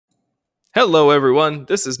Hello, everyone.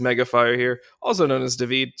 This is Megafire here, also known as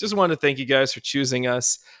David. Just wanted to thank you guys for choosing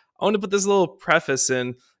us. I want to put this little preface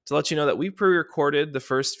in to let you know that we pre-recorded the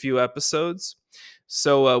first few episodes.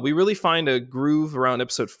 So we really find a groove around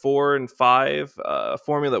episode 4 and 5, a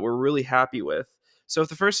formula that we're really happy with. So if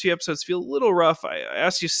the first few episodes feel a little rough, I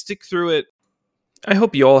ask you to stick through it. I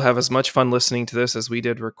hope you all have as much fun listening to this as we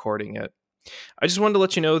did recording it. I just wanted to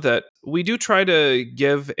let you know that we do try to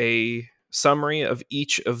give a summary of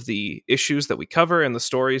each of the issues that we cover and the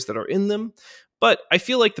stories that are in them. But I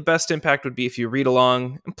feel like the best impact would be if you read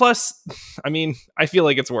along. And plus, I feel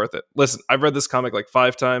like it's worth it. Listen, I've read this comic like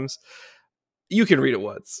 5 times. You can read it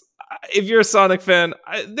once. If you're a Sonic fan,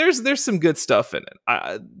 there's some good stuff in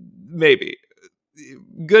it. Maybe.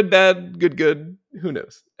 Good, bad, good. Who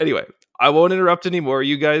knows? Anyway, I won't interrupt anymore.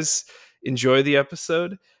 You guys enjoy the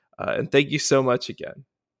episode. And thank you so much again.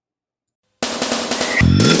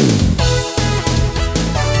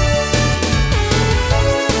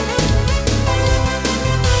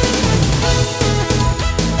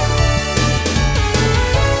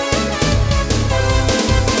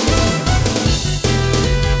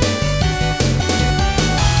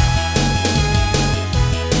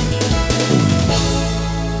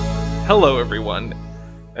 Hello, everyone,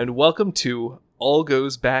 and welcome to All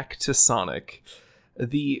Goes Back to Sonic,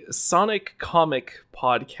 the Sonic comic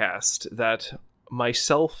podcast that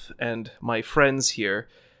myself and my friends here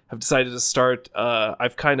have decided to start.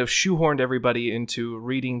 I've kind of shoehorned everybody into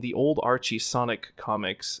reading the old Archie Sonic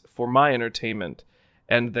comics for my entertainment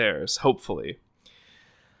and theirs, hopefully.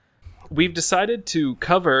 We've decided to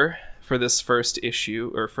cover, for this first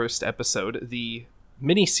issue, or first episode, the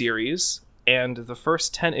miniseries and the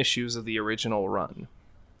first 10 issues of the original run.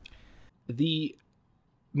 The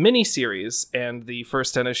miniseries and the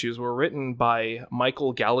first 10 issues were written by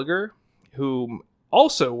Michael Gallagher, who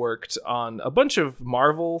also worked on a bunch of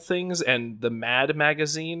Marvel things and the Mad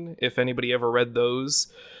magazine, if anybody ever read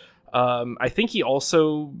those. I think he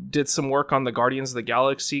also did some work on the Guardians of the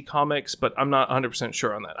Galaxy comics, but I'm not 100%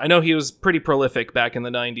 sure on that. I know he was pretty prolific back in the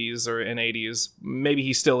 90s or in 80s. Maybe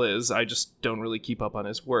he still is. I just don't really keep up on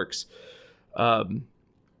his works.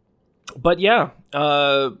 But yeah,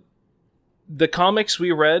 the comics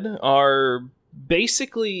we read are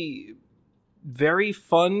basically very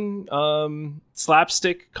fun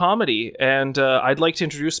slapstick comedy, and I'd like to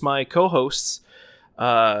introduce my co-hosts.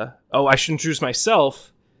 I should introduce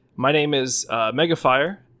myself. My name is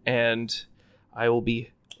Megafire, and I will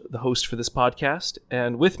be the host for this podcast.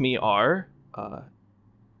 And with me are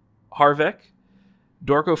Harvick,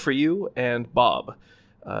 Dorko for you, and Bob.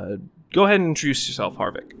 Go ahead and introduce yourself,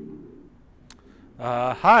 Harvick.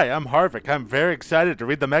 Hi, I'm Harvick. I'm very excited to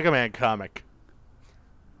read the Mega Man comic.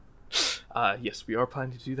 Yes, we are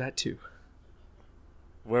planning to do that too.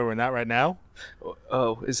 Where we're not right now?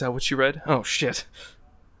 Oh, is that what you read? Oh, shit.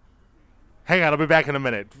 Hang on, I'll be back in a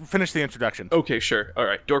minute. Finish the introduction. Okay, sure. All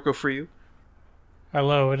right, Dorko for you.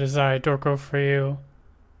 Hello, it is I, Dorko for you.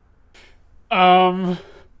 I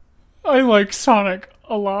like Sonic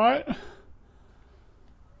a lot.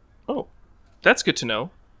 Oh, that's good to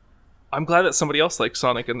know. I'm glad that somebody else likes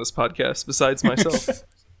Sonic in this podcast besides myself.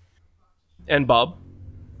 And Bob.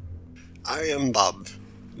 I am Bob.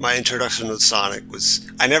 My introduction with Sonic was...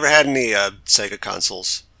 I never had any Sega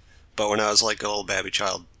consoles, but when I was like a little baby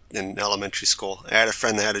child in elementary school, I had a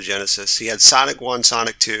friend that had a Genesis. He had Sonic 1,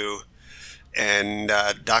 Sonic 2, and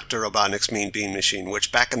Dr. Robotnik's Mean Bean Machine,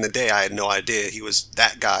 which back in the day I had no idea he was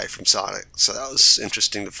that guy from Sonic. So that was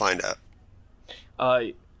interesting to find out.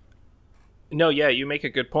 No, yeah, you make a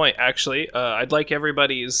good point, actually. I'd like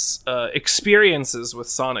everybody's experiences with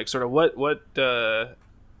Sonic. Sort of what do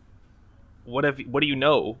you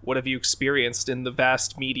know? What have you experienced in the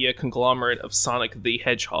vast media conglomerate of Sonic the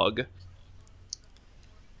Hedgehog?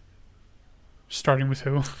 Starting with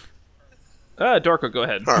who? Dorko, go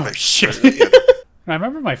ahead. Oh, shit. I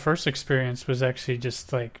remember my first experience was actually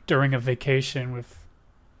just like during a vacation with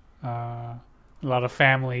a lot of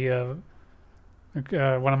family.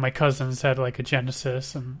 One of my cousins had like a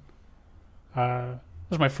Genesis, and it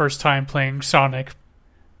was my first time playing Sonic.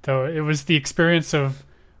 Though it was the experience of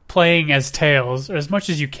playing as Tails, or as much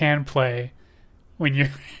as you can play when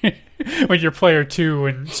you're when you're player 2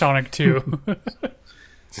 in Sonic 2.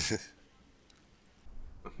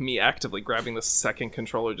 Me actively grabbing the second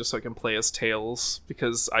controller just so I can play as Tails,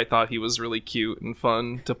 because I thought he was really cute and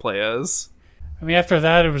fun to play as. I mean, after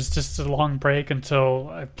that, it was just a long break until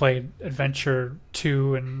I played Adventure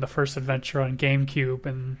 2 and the first Adventure on GameCube,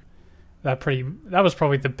 and that was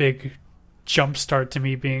probably the big jump start to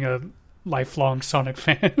me being a lifelong Sonic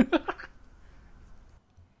fan.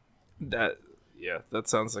 That Yeah, that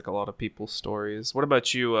sounds like a lot of people's stories. What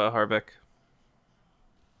about you, Harvick?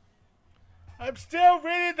 I'm still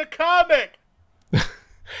reading the comic.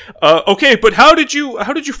 Okay, but how did you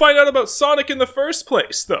find out about Sonic in the first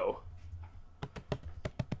place, though?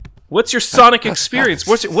 What's your Sonic experience?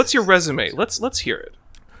 What's your resume? Let's hear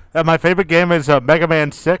it. My favorite game is Mega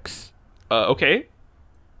Man 6. Okay.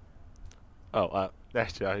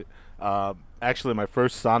 Actually, my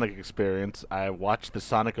first Sonic experience, I watched the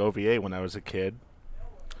Sonic OVA when I was a kid.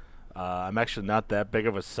 I'm actually not that big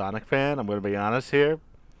of a Sonic fan, I'm going to be honest here.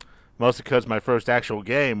 Mostly because my first actual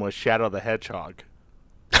game was Shadow the Hedgehog.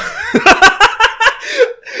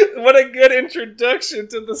 What a good introduction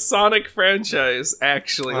to the Sonic franchise,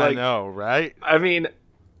 actually. I know, right? I mean,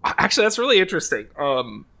 actually, that's really interesting.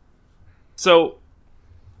 So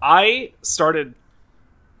I started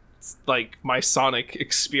like my Sonic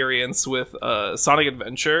experience with Sonic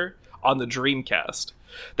Adventure on the Dreamcast.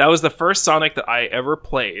 That was the first Sonic that I ever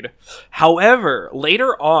played. However,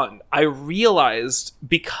 later on, I realized,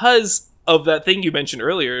 because of that thing you mentioned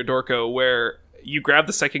earlier, Dorko, where you grab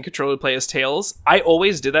the second controller to play as Tails, I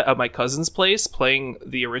always did that at my cousin's place, playing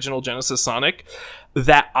the original Genesis Sonic,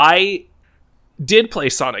 that I did play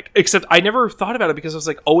Sonic, except I never thought about it because I was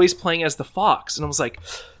like always playing as the Fox, and I was like,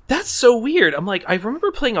 that's so weird. I'm like, I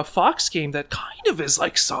remember playing a Fox game that kind of is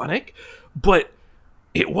like Sonic, but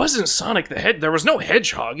it wasn't Sonic the Hedgehog. There was no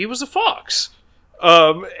hedgehog. He was a fox.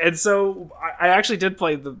 And so I actually did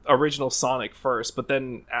play the original Sonic first, but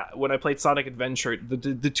then when I played Sonic Adventure,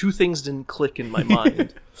 the two things didn't click in my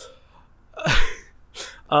mind.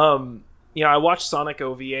 I watched Sonic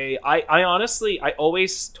OVA. I honestly, I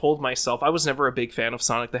always told myself I was never a big fan of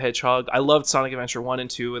Sonic the Hedgehog. I loved Sonic Adventure 1 and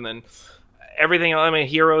 2, and then everything, I mean,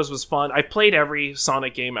 Heroes was fun. I played every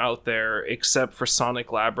Sonic game out there except for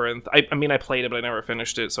Sonic Labyrinth. I mean, I played it, but I never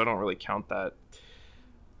finished it, so I don't really count that.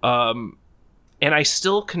 And I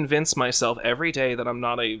still convince myself every day that I'm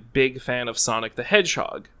not a big fan of Sonic the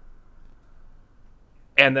Hedgehog.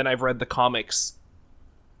 And then I've read the comics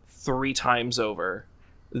 3 times over.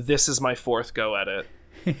 This is my 4th go at it.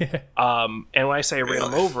 And when I say I read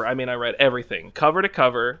them over, I mean I read everything. Cover to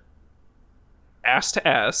cover, ass to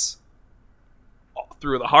ass,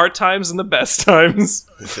 through the hard times and the best times.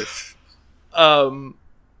 I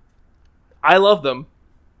love them.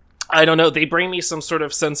 I don't know, they bring me some sort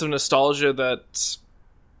of sense of nostalgia that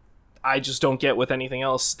I just don't get with anything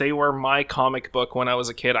else. They were my comic book when I was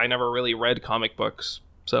a kid. I never really read comic books.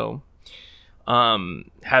 So,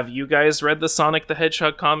 have you guys read the Sonic the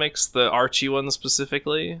Hedgehog comics, the Archie ones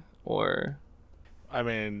specifically, or? I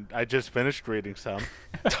mean, I just finished reading some.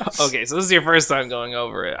 Okay, so this is your first time going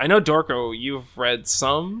over it. I know, Dorko, you've read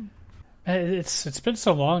some. It's been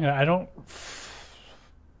so long. I don't.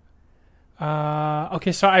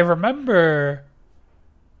 Okay, so I remember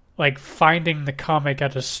like finding the comic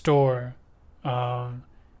at a store. I'm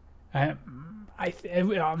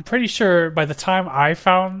pretty sure by the time I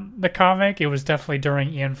found the comic, it was definitely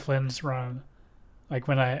during Ian Flynn's run. Like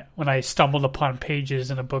when I stumbled upon pages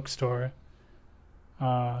in a bookstore.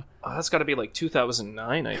 That's got to be like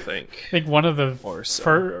 2009, I think. I think one of the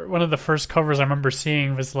one of the first covers I remember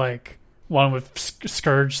seeing was like one with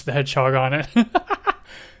Scourge the Hedgehog on it.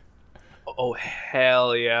 Oh,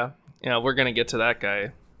 hell yeah. Yeah, we're going to get to that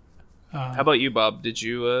guy. How about you, Bob? Did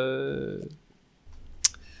you,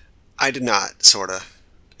 I did not, sort of.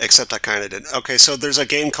 Except I kind of did. Okay, so there's a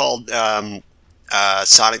game called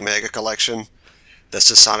Sonic Mega Collection. That's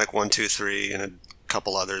just Sonic 1, 2, 3, and a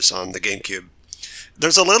couple others on the GameCube.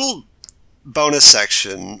 There's a little bonus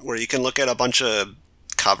section where you can look at a bunch of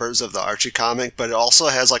covers of the Archie comic, but it also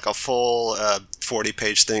has like a full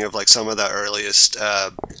 40-page thing of like some of the earliest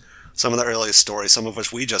stories, some of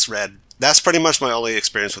which we just read. That's pretty much my only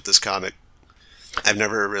experience with this comic. I've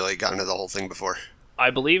never really gotten to the whole thing before. I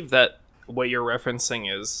believe that what you're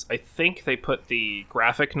referencing is, I think they put the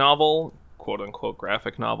graphic novel, quote-unquote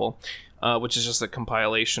graphic novel, which is just a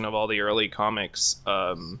compilation of all the early comics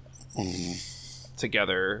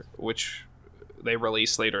together, which they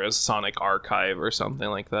released later as Sonic Archive or something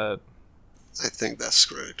like that. I think that's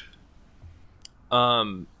correct.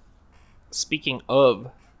 Speaking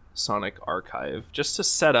of Sonic Archive, just to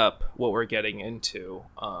set up what we're getting into,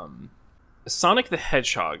 Sonic the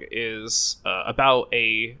Hedgehog is about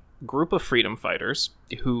a group of freedom fighters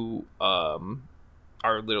who are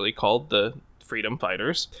literally called the Freedom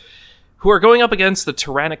Fighters, who are going up against the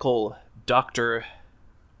tyrannical Dr.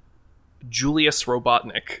 Julius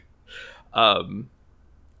Robotnik,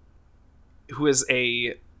 who is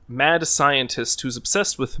a mad scientist who's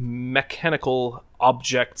obsessed with mechanical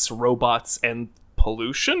objects, robots, and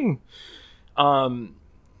pollution.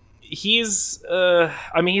 He's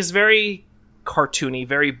very cartoony,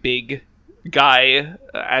 very big guy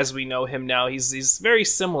as we know him now. He's very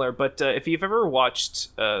similar, but if you've ever watched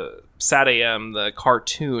SatAM, the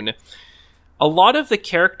cartoon, a lot of the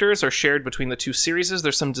characters are shared between the two series.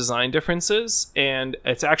 There's some design differences, and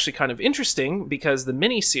it's actually kind of interesting because the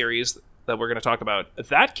mini-series that we're going to talk about,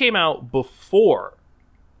 that came out before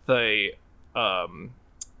the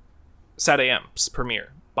SatAM's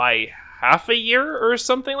premiere by half a year or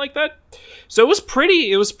something like that. So it was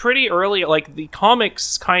pretty early. Like, the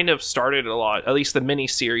comics kind of started a lot, at least the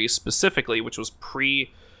mini-series specifically, which was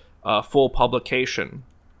pre full publication.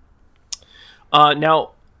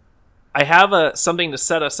 Now, I have something to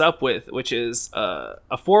set us up with, which is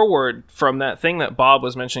a foreword from that thing that Bob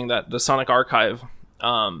was mentioning, that the Sonic Archive.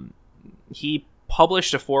 He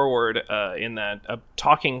published a foreword in that,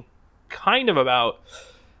 talking kind of about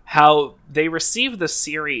how they received the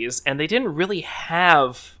series and they didn't really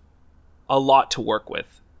have a lot to work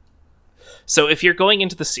with. So if you're going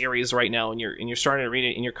into the series right now and you're starting to read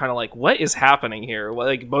it and you're kind of like, what is happening here? Well,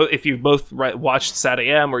 like, if you both watched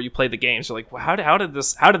SatAM or you played the games, you're like, well, how did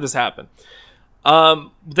this happen? The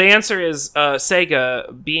answer is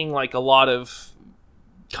Sega, being like a lot of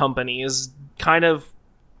companies, kind of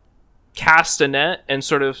cast a net and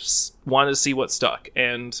sort of wanted to see what stuck.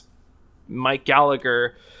 And Mike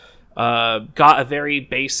Gallagher got a very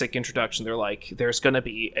basic introduction. They're like, there's going to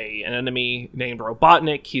be an enemy named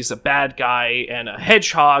Robotnik. He's a bad guy, and a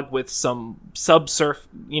hedgehog with some subsurf.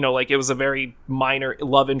 Like, it was a very minor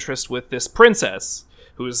love interest with this princess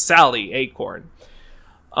who's Sally Acorn.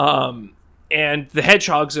 And the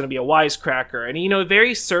hedgehog's going to be a wisecracker, and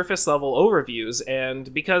very surface level overviews.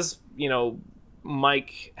 And because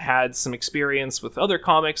Mike had some experience with other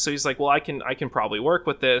comics, so he's like, well, I can probably work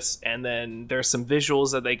with this. And then there's some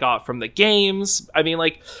visuals that they got from the games. I mean,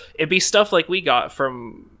 like, it'd be stuff like we got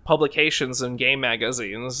from publications and game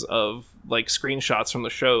magazines of like screenshots from the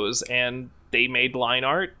shows, and they made line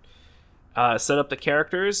art, set up the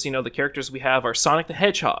characters. The characters we have are Sonic the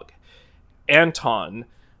Hedgehog, Anton,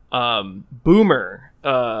 Boomer,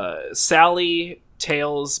 Sally,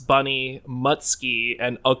 Tails, Bunny, Mutsky,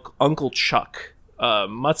 and Uncle Chuck.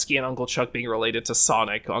 Mutsky and Uncle Chuck being related to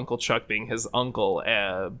Sonic, Uncle Chuck being his uncle.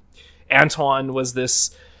 Anton was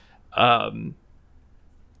this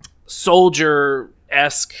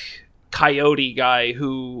soldier-esque coyote guy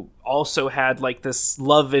who also had like this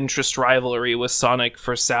love interest rivalry with Sonic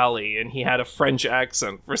for Sally, and he had a French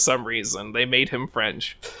accent for some reason. They made him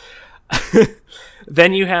French.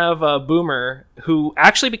 Then you have Boomer, who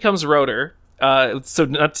actually becomes Rotor. So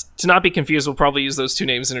to not be confused, we'll probably use those two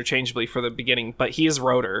names interchangeably for the beginning, but he is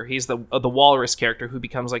Rotor. He's the walrus character who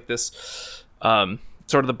becomes like this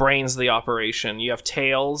sort of the brains of the operation. You have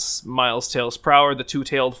Tails, Miles Tails Prower, the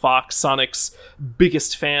two-tailed fox, Sonic's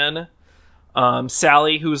biggest fan.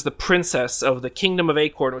 Sally, who's the princess of the Kingdom of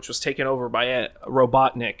Acorn, which was taken over by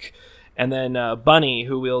Robotnik. And then Bunny,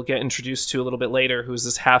 who we'll get introduced to a little bit later, who's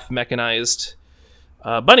this half-mechanized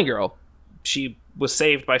bunny girl. She was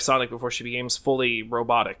saved by Sonic before she became fully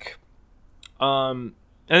robotic. And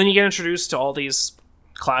then you get introduced to all these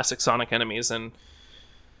classic Sonic enemies, and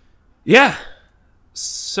yeah.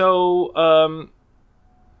 So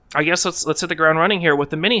I guess let's hit the ground running here with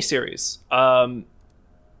the miniseries.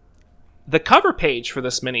 The cover page for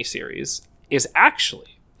this miniseries is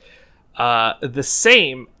actually the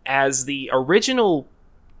same as the original.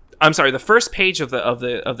 I'm sorry. The first page of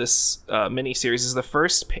this miniseries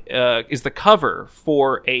is the cover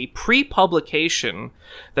for a pre-publication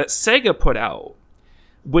that Sega put out,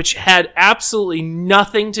 which had absolutely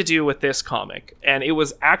nothing to do with this comic, and it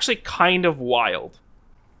was actually kind of wild.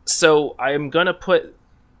 So I am gonna put.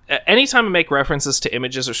 Anytime I make references to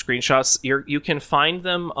images or screenshots, you can find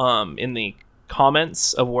them in the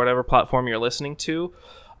comments of whatever platform you're listening to.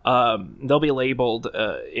 They'll be labeled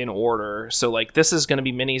in order. So like, this is going to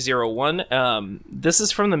be Mini 01. This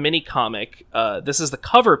is from the mini comic. This is the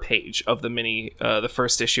cover page of the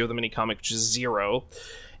first issue of the mini comic, which is 0.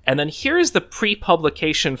 And then here's the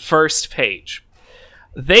pre-publication first page.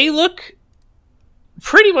 They look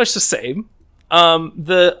pretty much the same.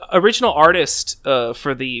 The original artist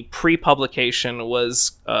for the pre-publication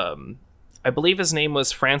was, I believe his name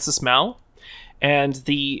was Francis Mao. And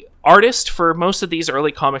the artist for most of these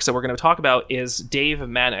early comics that we're going to talk about is Dave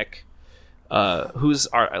Manek, whose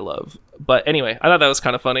art I love. But anyway, I thought that was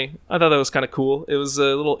kind of funny. I thought that was kind of cool. It was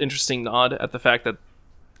a little interesting nod at the fact that,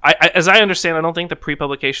 as I understand, I don't think the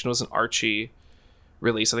pre-publication was an Archie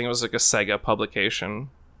release. I think it was like a Sega publication.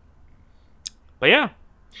 But yeah.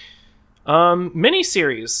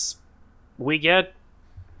 Miniseries. We get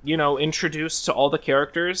introduced to all the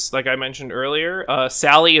characters, like I mentioned earlier.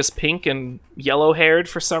 Sally is pink and yellow-haired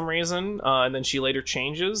for some reason, and then she later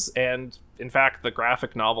changes. And in fact, the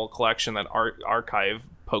graphic novel collection that Archive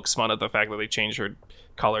pokes fun at the fact that they changed her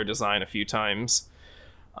color design a few times.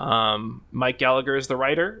 Mike Gallagher is the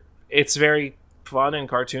writer. It's very fun and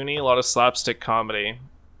cartoony, a lot of slapstick comedy.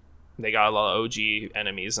 They got a lot of OG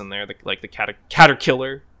enemies in there, like the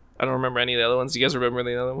Caterkiller. I don't remember any of the other ones. Do you guys remember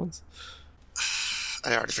the other ones?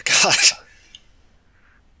 I already forgot.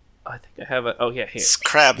 I think I have it. Oh, yeah, here. It's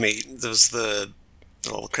crab meat. There's the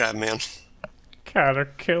little crab man.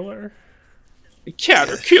 Caterkiller.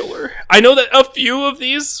 Caterkiller. I know that a few of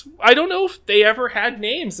these, I don't know if they ever had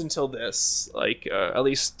names until this. Like, at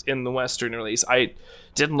least in the Western release. I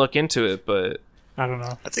didn't look into it, but... I don't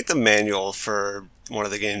know. I think the manual for one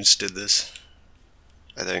of the games did this.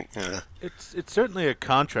 I think, yeah. It's certainly a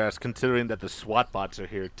contrast considering that the SWAT bots are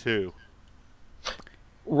here too.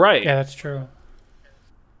 Right. Yeah, that's true.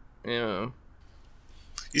 Yeah.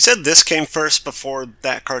 You said this came first before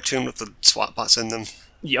that cartoon with the SWAT bots in them?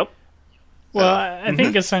 Yep. Well, I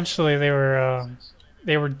think essentially they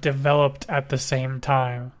were developed at the same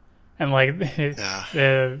time, and like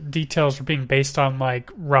the details were being based on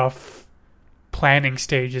like rough planning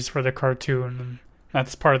stages for the cartoon. And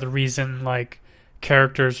that's part of the reason like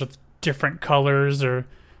characters with different colors or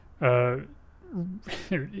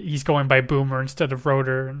he's going by Boomer instead of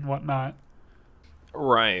Rotor and whatnot.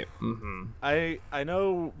 Right. Mm-hmm. I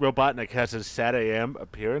know Robotnik has his Sat AM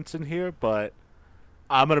appearance in here, but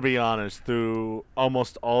I'm going to be honest, through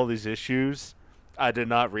almost all these issues, I did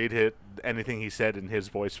not read anything he said in his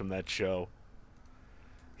voice from that show.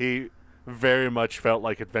 He very much felt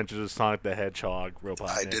like Adventures of Sonic the Hedgehog,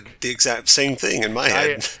 Robotnik. I did the exact same thing in my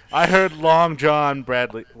head. I heard Long John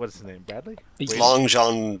Bradley. What's his name? Bradley? Long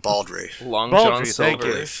John Baldry. Long Baldry, John Silver.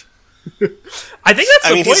 thank you. I think that's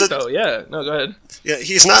the point, though. Yeah. No, go ahead. Yeah,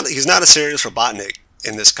 he's not a serious Robotnik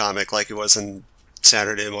in this comic like he was in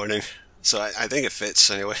Saturday Morning. So I think it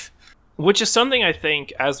fits anyway. Which is something I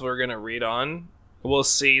think, as we're going to read on, we'll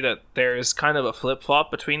see that there's kind of a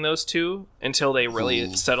flip-flop between those two until they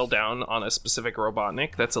really settle down on a specific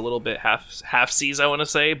Robotnik that's a little bit half-seas, I want to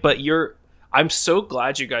say. But I'm so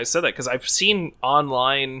glad you guys said that, because I've seen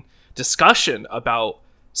online discussion about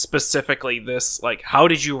specifically this, like, how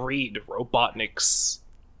did you read Robotnik's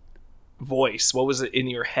voice? What was it in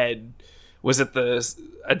your head? Was it the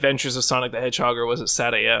Adventures of Sonic the Hedgehog, or was it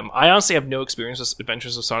Sat AM? I honestly have no experience with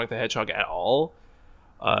Adventures of Sonic the Hedgehog at all.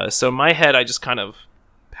 So in my head, I just kind of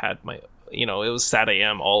had my, it was Sat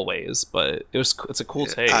AM always, but it's a cool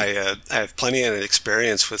take. I have plenty of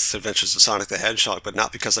experience with Adventures of Sonic the Hedgehog, but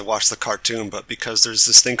not because I watched the cartoon, but because there's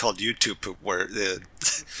this thing called YouTube where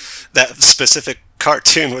that specific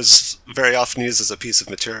cartoon was very often used as a piece of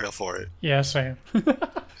material for it. Yeah, same.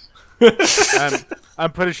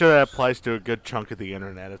 I'm pretty sure that applies to a good chunk of the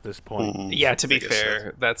internet at this point. Yeah, to be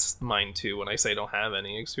fair, that's mine too. When I say I don't have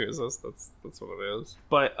any experience, that's what it is.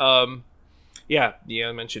 But yeah,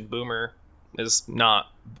 I mentioned Boomer is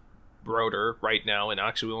not Rotor right now, and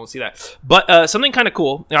actually we won't see that. But something kind of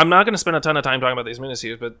cool. I'm not going to spend a ton of time talking about these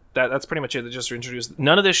miniseries, but that's pretty much it. They just introduced.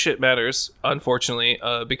 None of this shit matters, unfortunately,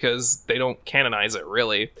 because they don't canonize it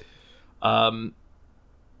really.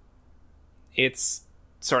 It's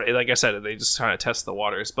sort of, like I said, they just kind of test the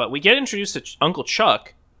waters. But we get introduced to Uncle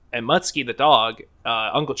Chuck and Mutsky the dog.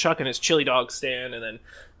 Uncle Chuck and his chili dog stand, and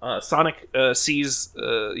then Sonic sees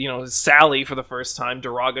Sally for the first time,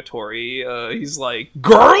 derogatory. He's like,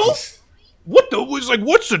 "Girl, what the?" Was like,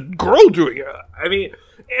 "What's a girl doing here?" I mean,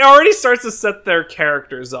 it already starts to set their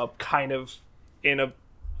characters up kind of in a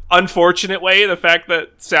unfortunate way. The fact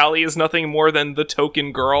that Sally is nothing more than the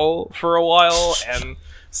token girl for a while, and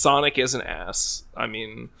Sonic is an ass. I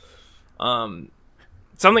mean,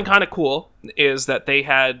 something kind of cool is that they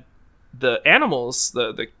had the animals,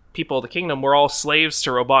 the people of the kingdom, were all slaves to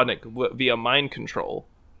Robotnik via mind control,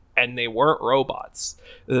 and they weren't robots.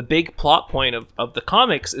 The big plot point of the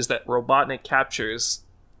comics is that Robotnik captures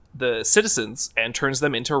the citizens and turns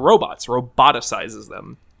them into robots, roboticizes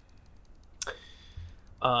them.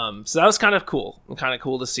 So that was kind of cool. Kind of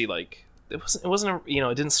cool to see, like, it wasn't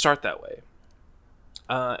it didn't start that way.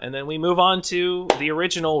 And then we move on to the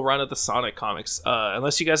original run of the Sonic comics.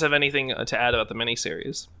 Unless you guys have anything to add about the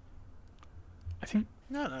miniseries. I think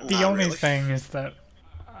the only thing is that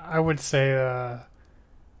I would say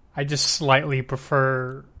I just slightly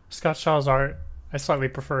prefer Scott Shaw's art. I slightly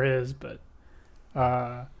prefer his, but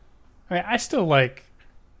I mean, I still like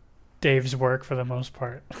Dave's work for the most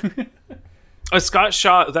part. Scott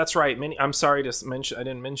Shaw, that's right. I'm sorry to mention, I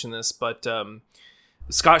didn't mention this, but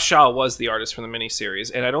Scott Shaw was the artist from the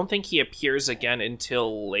miniseries, and I don't think he appears again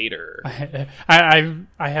until later. I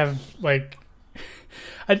have like,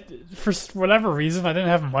 for whatever reason, I didn't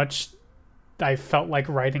have much I felt like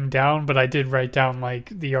writing down, but I did write down like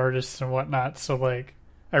the artists and whatnot. So like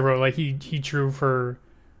I wrote like he drew for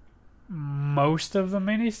most of the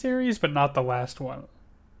miniseries, but not the last one.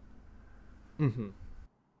 Mm-hmm.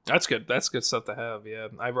 That's good. That's good stuff to have. Yeah,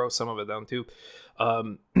 I wrote some of it down too.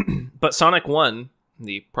 But Sonic 1,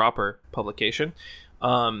 the proper publication,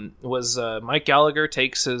 was Mike Gallagher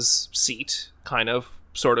takes his seat, kind of,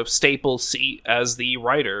 sort of staple seat as the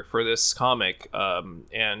writer for this comic,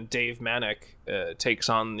 and Dave Manick takes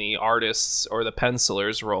on the artists or the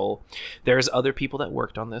pencilers role. There's other people that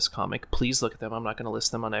worked on this comic. Please look at them. I'm not going to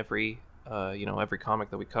list them on every comic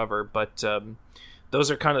that we cover, but those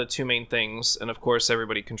are kind of the two main things. And of course,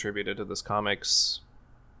 everybody contributed to this comic's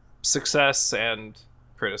success and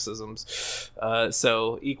criticisms.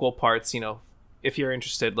 So equal parts, if you're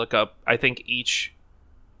interested, look up. I think each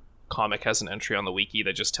comic has an entry on the wiki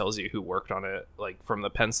that just tells you who worked on it, like from the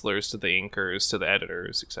pencilers to the inkers to the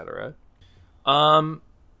editors, etc.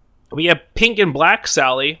 We have Pink and Black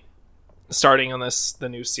Sally starting on the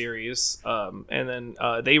new series, and then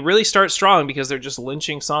they really start strong because they're just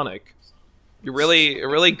lynching Sonic. A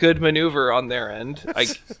really good maneuver on their end.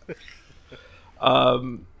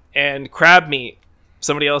 And Crab Meat.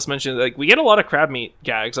 Somebody else mentioned, like, we get a lot of Crab Meat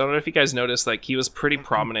gags. I don't know if you guys noticed, like, he was pretty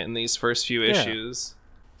prominent in these first few issues.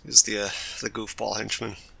 He's the goofball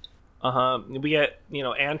henchman. We get,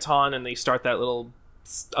 Anton, and they start that little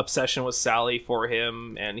obsession with Sally for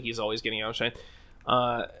him, and he's always getting outshine.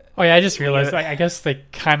 Oh yeah, I just realized, I guess they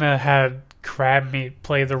kind of had Crab Meat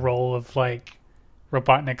play the role of, like,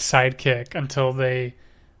 Robotnik's sidekick until they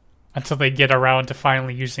get around to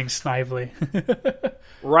finally using Snively.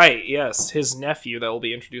 Right, yes. His nephew that will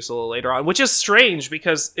be introduced a little later on, which is strange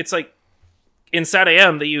because it's like in Sat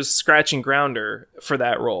AM they use Scratch and Grounder for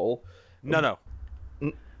that role. No.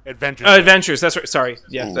 Adventures. Adventures, that's right. Sorry.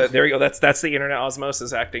 Yeah, there we go. That's the internet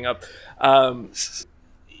osmosis acting up. And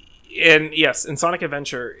yes, in Sonic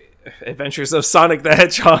Adventures of Sonic the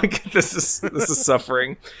Hedgehog, this is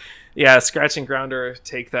suffering. Yeah, Scratch and Grounder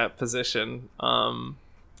take that position.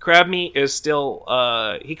 Crab Meat is still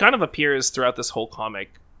he kind of appears throughout this whole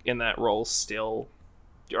comic in that role still,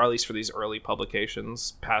 or at least for these early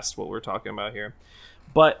publications past what we're talking about here.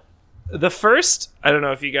 But the first, I don't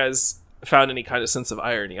know if you guys found any kind of sense of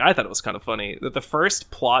irony. I thought it was kind of funny that the first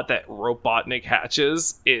plot that Robotnik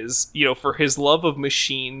hatches is, for his love of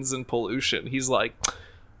machines and pollution. He's like,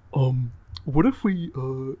 what if we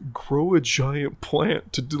grow a giant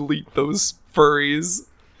plant to delete those furries?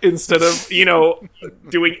 Instead of,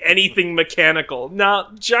 doing anything mechanical. Now,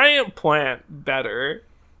 giant plant, better.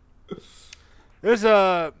 There's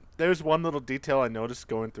one little detail I noticed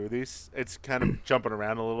going through these. It's kind of jumping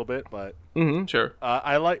around a little bit, but sure.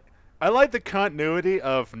 I like the continuity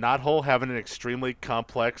of Knothole having an extremely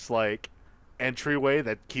complex entryway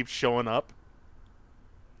that keeps showing up.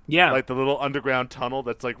 Yeah, like the little underground tunnel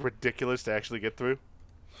that's ridiculous to actually get through.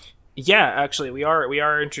 Yeah, actually, we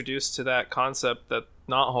are introduced to that concept that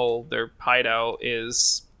Knothole, their hideout,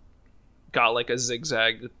 is got a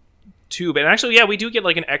zigzag tube, and actually, yeah, we do get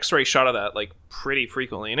an X-ray shot of that pretty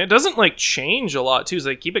frequently, and it doesn't change a lot too. So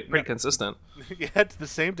they keep it pretty consistent. Yeah, it's the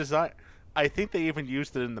same design. I think they even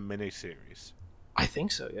used it in the miniseries. I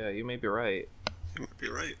think so. Yeah, you may be right. You might be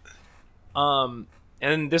right.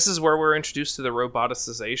 And this is where we're introduced to the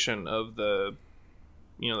roboticization of the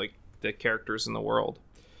characters in the world.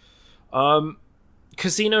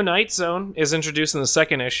 Casino Night Zone is introduced in the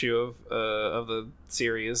second issue of the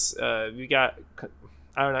series. We got,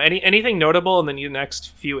 I don't know, anything notable in the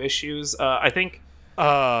next few issues? I think.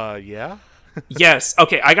 Yeah. Yes.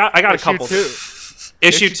 Okay. I got a couple.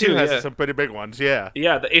 Issue 2 has some pretty big ones. Yeah.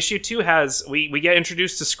 Yeah. The issue 2 has we get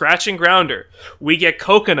introduced to Scratch and Grounder. We get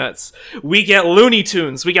coconuts. We get Looney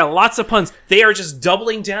Tunes. We get lots of puns. They are just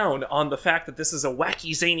doubling down on the fact that this is a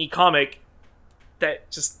wacky, zany comic that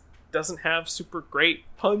just doesn't have super great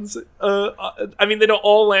puns. I mean, they don't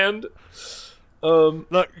all land.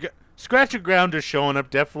 Look, Scratch and Grounder showing up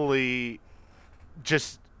definitely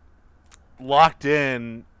just locked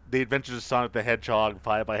in the Adventures of Sonic the Hedgehog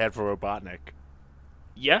vibe I had for Robotnik.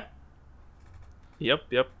 Yeah.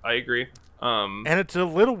 Yep. I agree. And it's a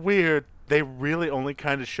little weird. They really only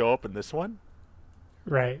kind of show up in this one.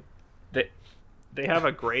 Right. They have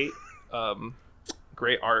a great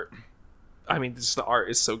art. I mean, the art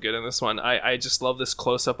is so good in this one. I just love this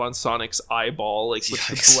close-up on Sonic's eyeball, with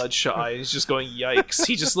the bloodshot eye. He's just going, yikes.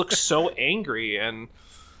 He just looks so angry, and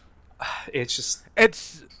it's just...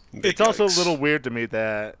 It's also a little weird to me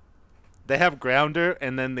that They have Grounder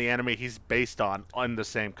and then the enemy he's based on the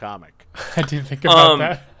same comic. I didn't think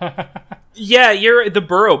about that. Yeah, you're the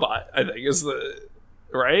Burrowbot, I think, is the...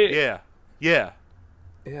 Right? Yeah. Yeah.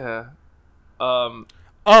 Yeah.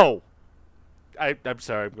 Oh! I'm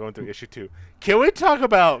sorry, I'm going through issue 2. Can we talk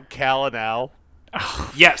about Cal and Al?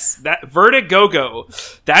 Yes, that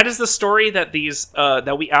Vertigogo. That is the story that these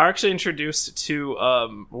that we are actually introduced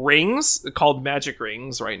to rings called magic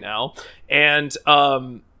rings right now, and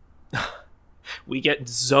we get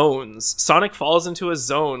zones. Sonic falls into a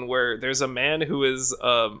zone where there's a man who is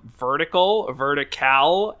vertical,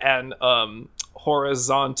 and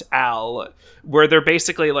horizontal, where they're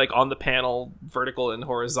basically like on the panel, vertical and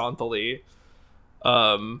horizontally.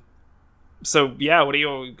 So yeah, what do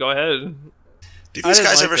you go ahead? Do these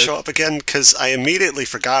guys ever show up again? Because I immediately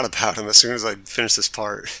forgot about them as soon as I finished this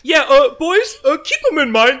part. Yeah, boys, keep them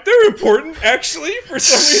in mind. They're important, actually, for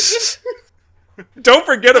some reason. Don't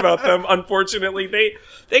forget about them, unfortunately.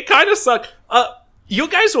 They kind of suck. You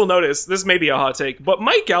guys will notice, this may be a hot take, but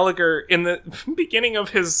Mike Gallagher, in the beginning of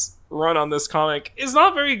his run on this comic, is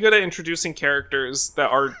not very good at introducing characters that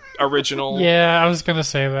are original. Yeah, I was going to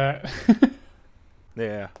say that.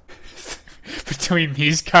 Yeah. Between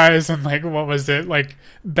these guys and, like, what was it? Like,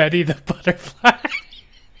 Betty the Butterfly?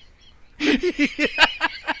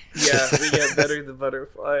 Yeah, we get Betty the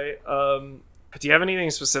Butterfly. Do you have anything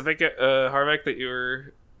specific, Harvick, that you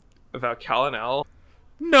were about Cal and Al?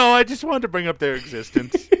 No, I just wanted to bring up their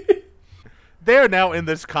existence. They are now in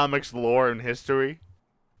this comic's lore and history.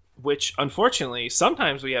 Which, unfortunately,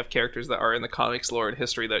 sometimes we have characters that are in the comics lore and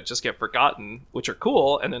history that just get forgotten, which are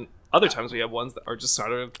cool, and then other times we have ones that are just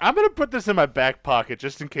sort of... I'm going to put this in my back pocket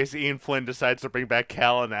just in case Ian Flynn decides to bring back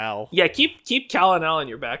Cal and Al. Yeah, keep Cal and Al in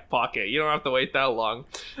your back pocket. You don't have to wait that long.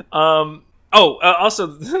 Also,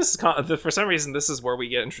 this for some reason, this is where we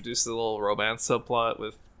get introduced to the little romance subplot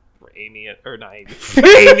with Amy, or not Amy,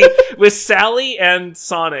 Amy, with Sally and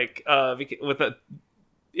Sonic,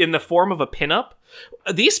 in the form of a pinup.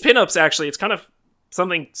 These pinups, actually, it's kind of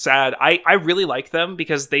something sad. I really like them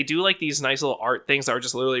because they do like these nice little art things that are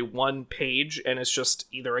just literally one page, and it's just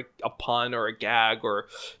either a pun or a gag or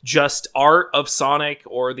just art of Sonic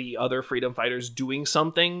or the other freedom fighters doing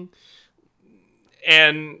something.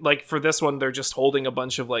 And like for this one, they're just holding a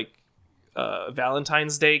bunch of like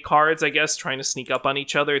Valentine's Day cards, I guess, trying to sneak up on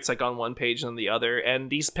each other. It's like on one page and the other, and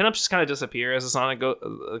these pinups just kind of disappear as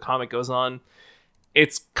the comic goes on.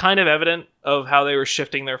 It's kind of evident of how they were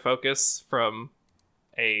shifting their focus from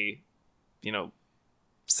a,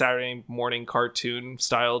 Saturday morning cartoon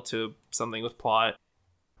style to something with plot.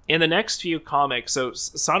 In the next few comics, so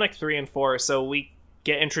Sonic 3 and 4, so we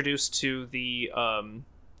get introduced to the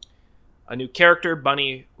a new character,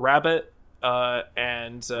 Bunny Rabbit,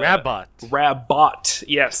 and Rabot,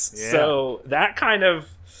 yes. Yeah. So that kind of,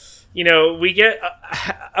 we get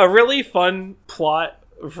a really fun plot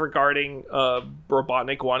regarding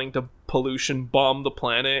Robotnik wanting to pollution bomb the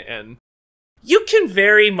planet, and you can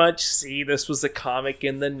very much see this was a comic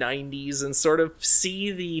in the 90s and sort of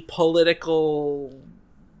see the political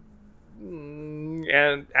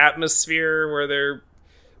and atmosphere where they're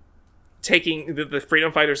taking the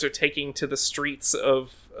freedom fighters are taking to the streets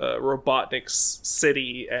of Robotnik's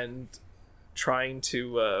city and trying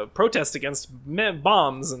to protest against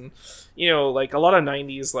bombs, and like a lot of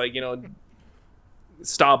 90s, like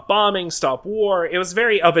stop bombing, stop war. It was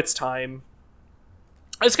very of its time.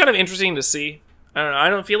 It's kind of interesting to see. I don't know, I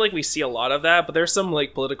don't feel like we see a lot of that, but there's some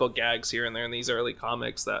like political gags here and there in these early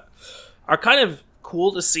comics that are kind of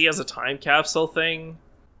cool to see as a time capsule thing.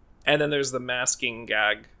 And then there's the masking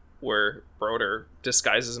gag where Broder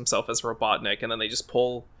disguises himself as Robotnik, and then they just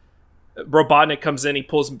pull... Robotnik comes in, he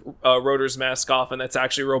pulls Rotor's mask off, and that's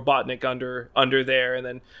actually Robotnik under there, and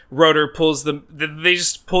then Rotor pulls them... They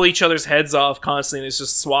just pull each other's heads off constantly, and it's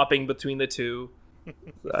just swapping between the two.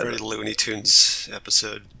 Very Looney Tunes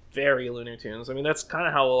episode. Very Looney Tunes. I mean, that's kind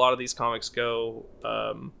of how a lot of these comics go.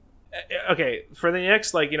 Okay, for the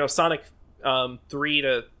next, Sonic 3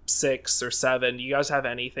 to 6 or 7, do you guys have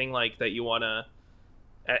anything like that you want to...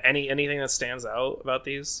 Anything that stands out about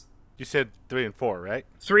these? You said 3 and 4, right?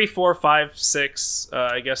 3, 4, 5, 6.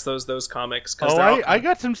 I guess those comics. I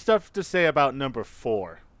got some stuff to say about number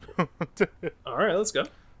 4. All right, let's go.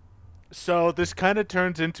 So this kind of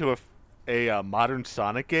turns into a modern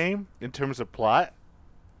Sonic game in terms of plot,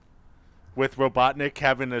 with Robotnik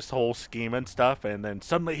having this whole scheme and stuff, and then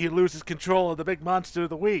suddenly he loses control of the big monster of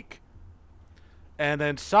the week. And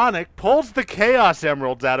then Sonic pulls the Chaos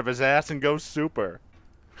Emeralds out of his ass and goes super.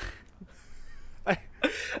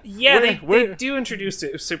 Yeah, they do introduce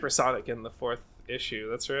Super Sonic in the 4th issue.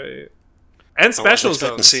 That's right. And Special Zones.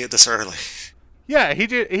 I wasn't expecting to see it this early. Yeah,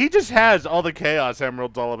 he just has all the Chaos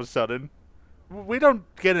Emeralds all of a sudden. We don't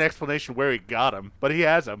get an explanation where he got them, but he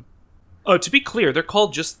has them. Oh, to be clear, they're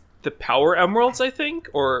called just the Power Emeralds, I think,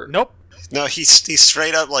 or Nope. No, he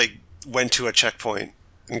straight up like went to a checkpoint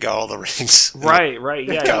and got all the rings. right,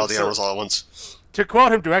 yeah, Got all the emeralds all at once. To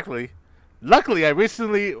quote him directly, luckily I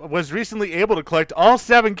was recently able to collect all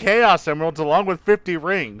 7 Chaos Emeralds along with 50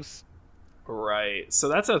 rings. Right. So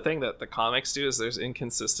that's a thing that the comics do, is there's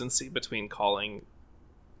inconsistency between calling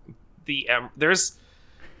the there's,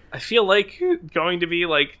 I feel like, going to be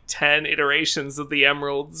like 10 iterations of the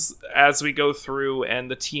emeralds as we go through,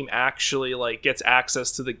 and the team actually like gets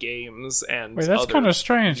access to the games. And Wait, that's other kind of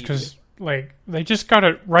strange because like they just got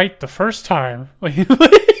it right the first time. Wait,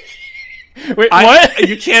 what?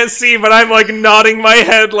 You can't see, but I'm like nodding my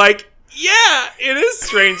head like, yeah, it is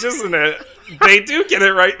strange, isn't it? They do get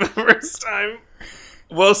it right the first time.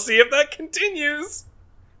 We'll see if that continues.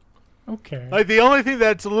 Okay. Like, the only thing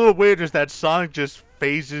that's a little weird is that Sonic just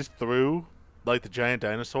phases through, like the giant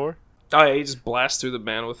dinosaur. Oh yeah, he just blasts through the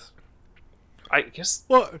man with, I guess.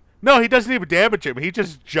 Well, no, he doesn't even damage him. He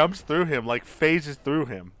just jumps through him, like phases through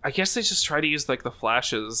him. I guess they just try to use like the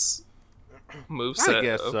Flash's moveset I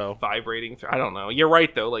guess of so. vibrating through. I don't know. You're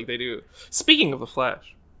right though. Like they do. Speaking of the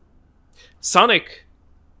Flash, Sonic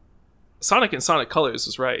and Sonic Colors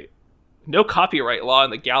was right. No copyright law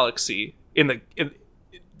in the galaxy, in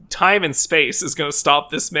time and space, is going to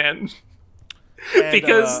stop this man. And,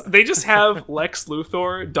 Because they just have Lex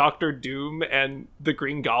Luthor, Doctor Doom, and the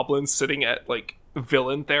Green Goblin sitting at like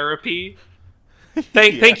villain therapy.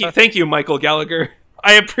 Thank you, Michael Gallagher.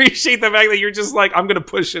 I appreciate the fact that you're just like, I'm gonna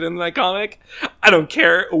push it in that comic. I don't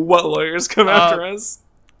care what lawyers come after us.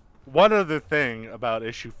 One other thing about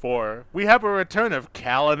issue 4, we have a return of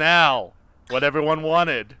Cal and Al, what everyone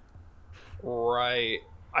wanted. Right.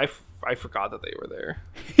 I forgot that they were there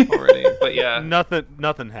already. But yeah,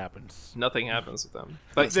 Nothing happens. nothing happens with them.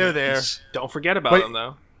 But They're there. don't forget about them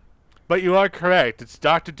though. But you are correct. It's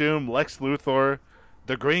Doctor Doom, Lex Luthor,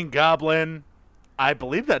 the Green Goblin, I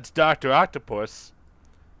believe that's Dr. Octopus,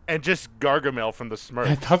 and just Gargamel from the Smurfs.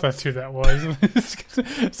 I thought that's who that was.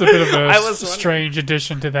 It's a bit of I a was strange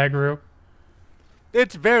addition to that group.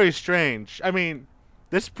 It's very strange. I mean,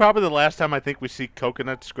 this is probably the last time I think we see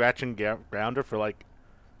Coconut scratching Grounder for like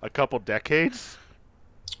a couple decades.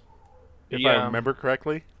 If I remember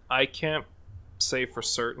correctly. I can't say for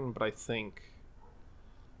certain, but I think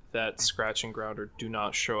that Scratch and Grounder do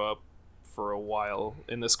not show up for a while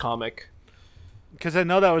in this comic. Because I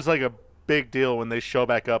know that was like a big deal when they show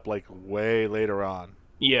back up like way later on.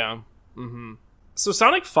 Yeah. Mm-hmm. So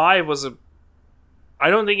Sonic 5 was I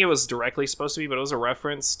don't think it was directly supposed to be, but it was a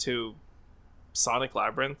reference to Sonic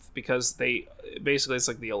Labyrinth, because they basically, it's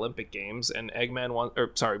like the Olympic Games, and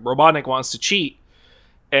Robotnik wants to cheat,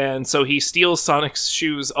 and so he steals Sonic's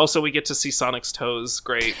shoes. Also, we get to see Sonic's toes.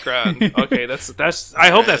 Great, grand. Okay, that's.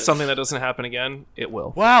 I hope that's something that doesn't happen again. It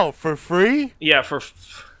will. Wow, for free? Yeah, for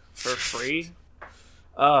free.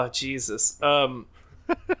 Oh Jesus.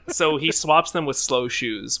 So he swaps them with slow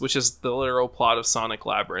shoes, which is the literal plot of Sonic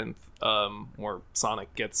Labyrinth, where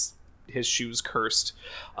Sonic gets his shoes cursed.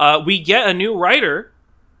 We get a new writer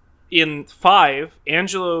in 5,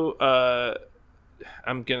 Angelo.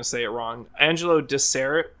 I'm gonna say it wrong. Angelo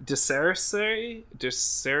Decercer.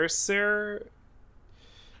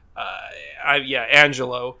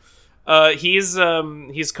 Angelo.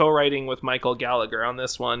 He's co-writing with Michael Gallagher on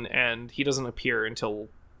this one, and he doesn't appear until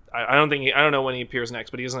I don't know when he appears next,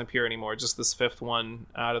 but he doesn't appear anymore. Just this 5th one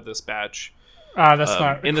out of this batch. That's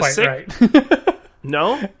not in the quite right.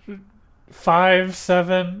 No. 5,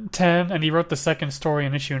 7, 10, and he wrote the second story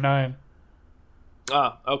in issue 9.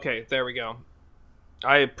 Okay, there we go.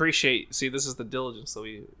 I appreciate. See, this is the diligence that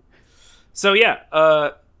we. So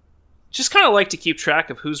yeah, just kind of like to keep track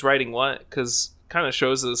of who's writing what, because kind of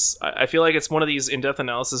shows us. I feel like it's one of these in-depth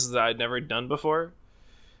analyses that I'd never done before,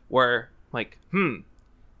 where like,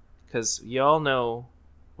 because y'all know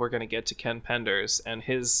we're gonna get to Ken Penders and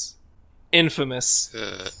his infamous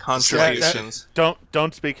contributions.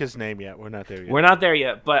 Don't speak his name yet. We're not there yet. We're not there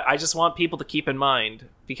yet, but I just want people to keep in mind,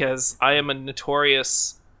 because I am a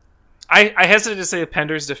notorious. I hesitate to say a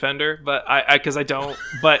Penders defender, but because I don't.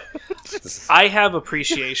 But I have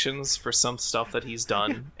appreciations for some stuff that he's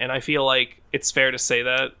done, and I feel like it's fair to say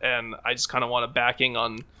that. And I just kind of want a backing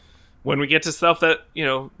on when we get to stuff that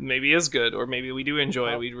maybe is good, or maybe we do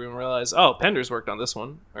enjoy. We realize, oh, Penders worked on this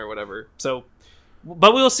one or whatever. So.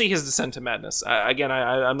 But we'll see his descent to madness.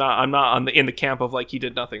 I'm not in the camp of like he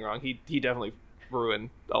did nothing wrong. He definitely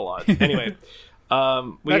ruined a lot. Anyway,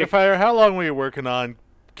 Magnifier, how long were you working on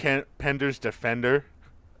Pender's Defender?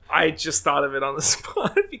 I just thought of it on the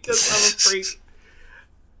spot because I'm a freak.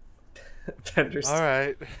 Penders. All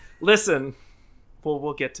right. Listen,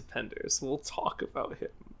 we'll get to Penders. We'll talk about him.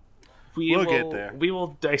 We'll get there. We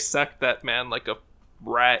will dissect that man like a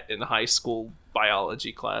rat in high school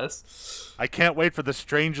biology class. I can't wait for the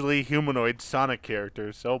strangely humanoid Sonic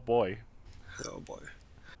characters. Oh boy. Oh boy.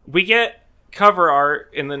 We get cover art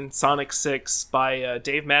in the Sonic 6 by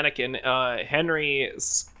Dave Manikin, Henry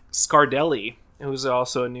Scardelli, who's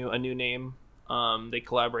also a new name. They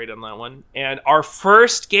collaborate on that one. And our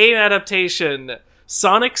first game adaptation,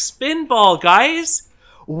 Sonic Spinball, guys.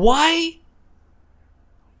 Why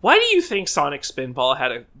do you think Sonic Spinball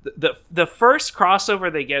had the first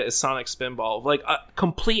crossover they get is Sonic Spinball, like a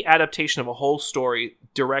complete adaptation of a whole story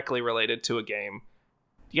directly related to a game?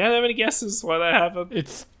 Do you guys have any guesses why that happened?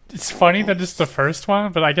 It's funny that it's the first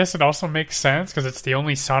one, but I guess it also makes sense because it's the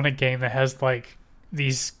only Sonic game that has like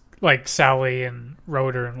these like Sally and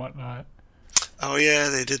Rotor and whatnot. Oh yeah,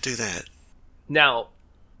 they did do that. Now,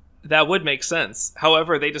 that would make sense.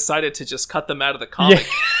 However, they decided to just cut them out of the comic.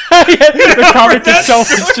 Yeah. The comic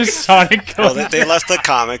itself is just Sonic. Well, they left the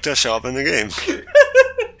comic to show up in the game.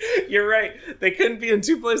 You're right. They couldn't be in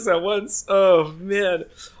two places at once. Oh man.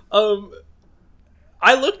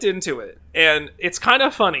 I looked into it, and it's kind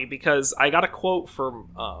of funny because I got a quote from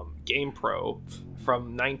GamePro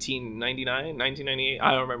from 1999, 1998.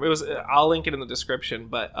 I don't remember. It was. I'll link it in the description.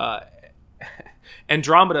 But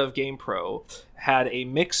Andromeda of GamePro had a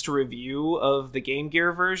mixed review of the Game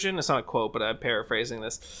Gear version. It's not a quote, but I'm paraphrasing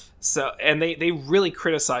this. So, and they really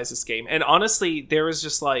criticized this game. And honestly, there was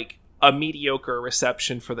just like a mediocre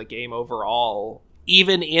reception for the game overall,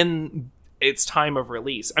 even in its time of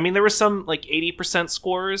release. I mean, there were some like 80%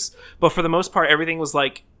 scores, but for the most part, everything was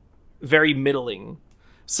like very middling.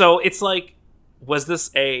 So it's like, was this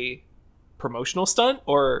a promotional stunt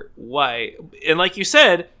or why? And like you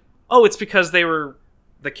said, oh, it's because the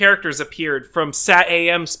characters appeared from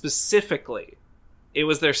SatAM specifically. It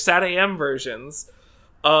was their SatAM versions.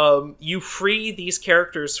 You free these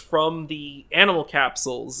characters from the animal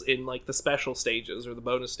capsules in like the special stages or the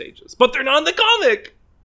bonus stages, but they're not in the comic.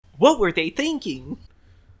 What were they thinking?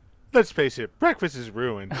 Let's face it, breakfast is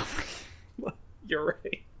ruined. You're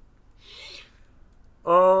right.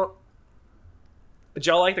 Did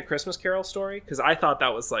y'all like the Christmas Carol story? Because I thought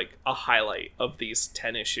that was like a highlight of these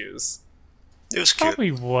 10 issues. It was cute.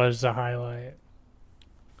 Probably was a highlight.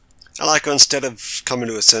 I like how instead of coming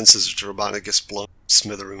to his senses, Robotnik gets blown to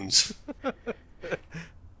smithereens.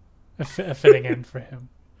 A fitting end for him.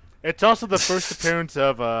 It's also the first appearance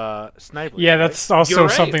of Snively. Yeah, right? that's also You're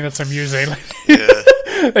right. something that's amusing. Yeah.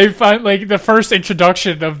 They find like the first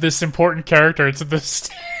introduction of this important character. It's this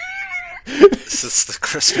This is the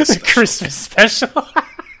Christmas special. Christmas special.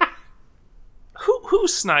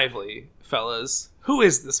 Who's Snively, fellas? Who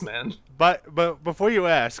is this man? But before you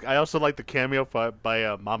ask, I also like the cameo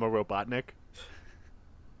by Mama Robotnik.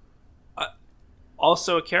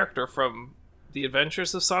 Also a character from The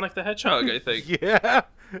Adventures of Sonic the Hedgehog, I think. Yeah,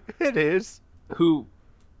 it is. Who,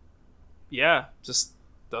 yeah, just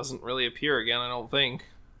doesn't really appear again, I don't think.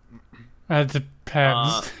 It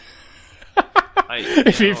depends.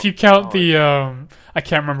 If you don't count know. the I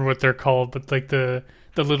can't remember what they're called, but like the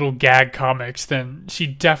little gag comics, then she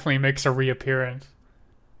definitely makes a reappearance.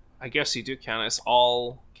 I guess you do count as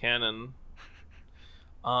all canon.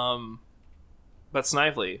 But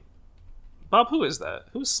Snively. Bob, who is that?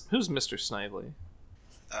 Who's Mr. Snively?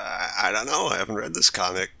 I don't know. I haven't read this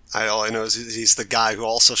comic. All I know is he's the guy who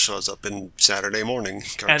also shows up in Saturday Morning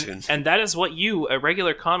cartoon. And that is what you, a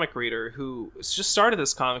regular comic reader who just started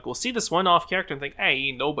this comic, will see this one-off character and think, hey, he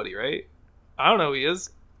ain't nobody, right? I don't know who he is.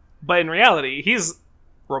 But in reality, he's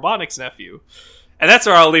Robotnik's nephew. And that's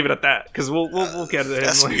where I'll leave it at that, because we'll get to him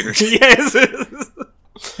That's later. weird. Yes.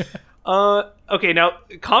 Okay, now,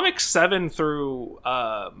 comics 7 through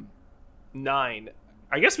 9.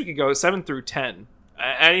 I guess we could go 7 through 10.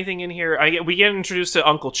 Anything in here? We get introduced to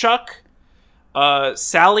Uncle Chuck.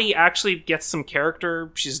 Sally actually gets some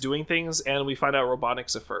character. She's doing things, and we find out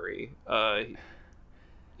Robotnik's a furry.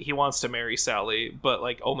 He wants to marry Sally, but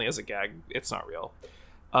like only as a gag. It's not real.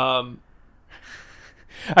 I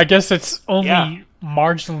guess it's only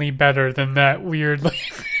marginally better than that weird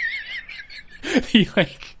like the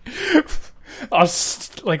like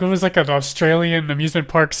it was like an Australian amusement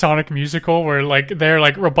park Sonic musical where like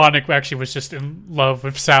Robotnik actually was just in love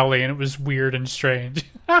with Sally, and it was weird and strange.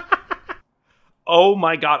 Oh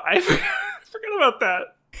my god, I forgot about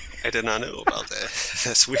that. I did not know about that.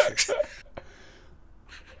 That's weird.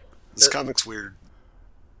 This comic's weird.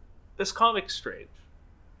 This comic's strange.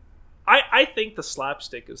 I think the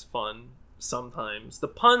slapstick is fun sometimes. The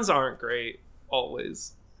puns aren't great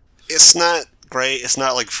always. It's not great. It's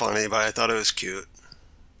not like funny, but I thought it was cute.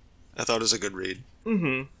 I thought it was a good read.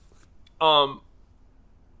 Mm-hmm.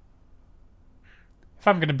 If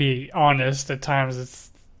I'm going to be honest, at times it's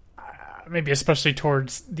maybe especially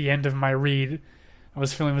towards the end of my read, I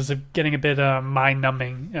was feeling it was getting a bit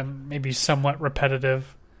mind-numbing and maybe somewhat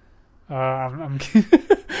repetitive. I'm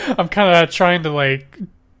I'm kind of trying to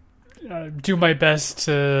do my best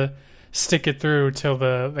to stick it through till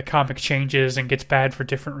the comic changes and gets bad for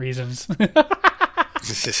different reasons.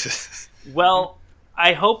 Well,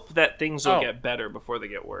 I hope that things will get better before they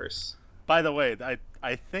get worse. By the way,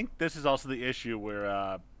 I think this is also the issue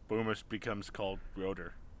where Boomer becomes called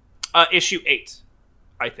Rotor. Issue 8,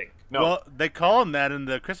 I think. No. Well, they call him that in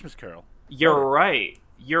the Christmas Carol. You're right.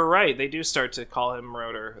 You're right. They do start to call him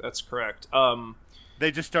Rotor. That's correct.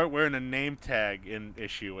 They just start wearing a name tag in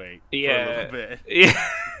issue 8 yeah. for a little bit. Yeah.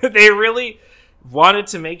 They really wanted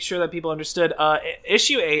to make sure that people understood.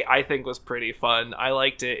 Issue 8, I think, was pretty fun. I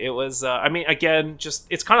liked it. It was, again, just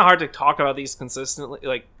it's kind of hard to talk about these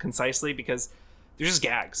concisely because they're just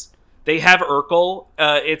gags. They have Urkel.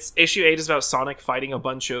 It's issue 8 is about Sonic fighting a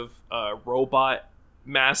bunch of robot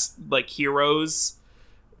mass heroes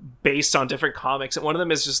based on different comics, and one of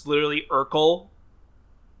them is just literally Urkel,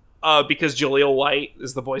 because Jaleel White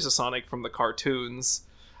is the voice of Sonic from the cartoons.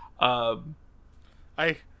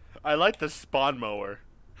 I like the Spawn Mower.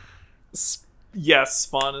 Yes,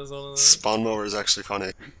 Spawn is one of them. Spawn Mower is actually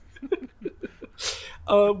funny.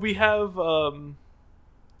 We have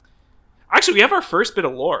actually we have our first bit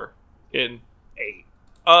of lore in 8.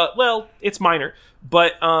 Well, it's minor,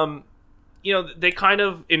 but they kind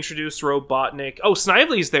of introduce Robotnik. Oh,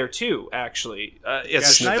 Snively's there too, actually.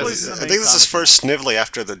 Snively's I think this is first Snively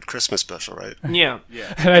after the Christmas special, right? Yeah.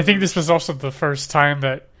 And I think this was also the first time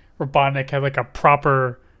that Robotnik had a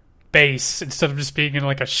proper base instead of just being in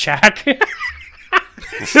a shack.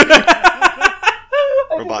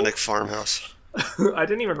 Robotnik farmhouse. I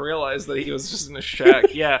didn't even realize that he was just in a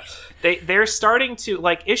shack. Yeah, they're starting to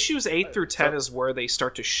issues 8 through 10 is where they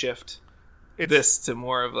start to shift this to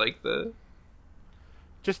more of the.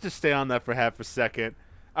 Just to stay on that for half a second,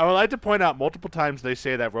 I would like to point out multiple times they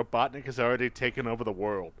say that Robotnik has already taken over the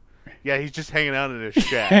world. Yeah, he's just hanging out in his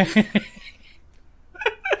shack.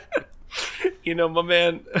 My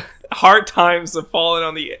man, hard times have fallen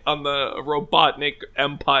on the Robotnik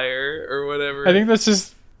empire or whatever. I think that's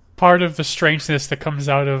just part of the strangeness that comes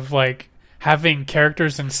out of having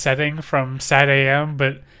characters and setting from Sad AM,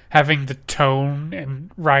 but having the tone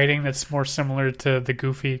and writing that's more similar to the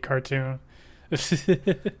Goofy cartoon.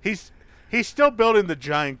 He's still building the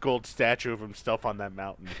giant gold statue of himself on that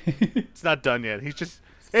mountain. It's not done yet.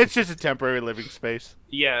 It's just a temporary living space.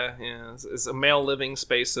 Yeah, it's a male living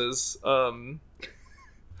spaces. But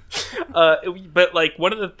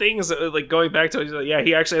one of the things going back to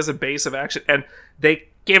he actually has a base of action, and they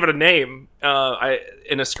gave it a name. In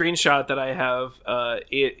a screenshot that I have,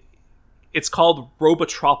 it's called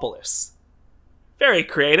Robotropolis. Very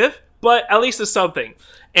creative, but at least it's something.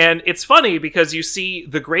 And it's funny because you see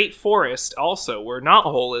the Great Forest also, where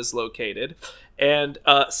Knothole is located, and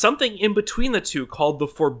something in between the two called the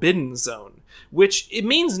Forbidden Zone, which it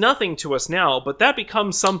means nothing to us now, but that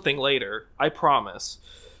becomes something later, I promise.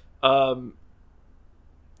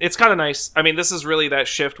 It's kind of nice. I mean, this is really that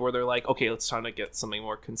shift where they're okay, it's time to get something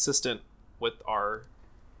more consistent with our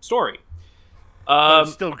story. But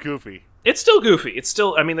it's still goofy. It's still goofy. It's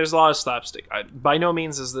still, there's a lot of slapstick. By no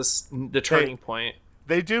means is this the turning point.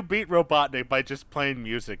 They do beat Robotnik by just playing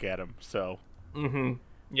music at him, so. Mm-hmm.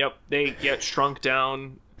 Yep. They get shrunk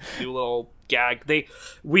down, do a little gag.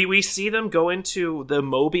 We see them go into the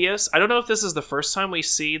Mobius. I don't know if this is the first time we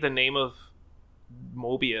see the name of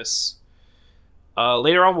Mobius.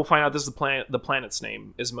 Later on, we'll find out this is the planet's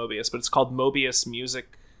name is Mobius, but it's called Mobius Musical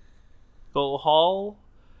Hall.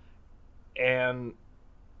 And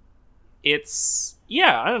it's,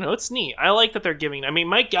 I don't know, it's neat. I like that they're giving,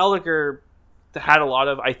 Mike Gallagher had a lot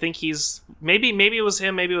of, I think he's, maybe it was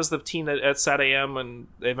him, maybe it was the team at Sat AM and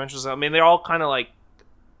the Adventures. They're all kind of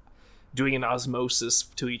doing an osmosis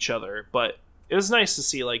to each other, but it was nice to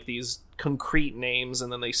see these concrete names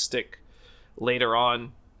and then they stick later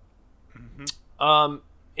on. Mm-hmm.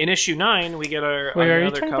 In issue 9, we get our Wait, are you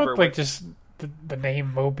talking about just the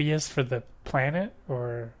name Mobius for the planet,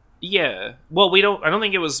 or? Yeah. Well, I don't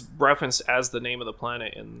think it was referenced as the name of the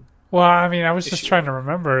planet in. Well, I was just trying to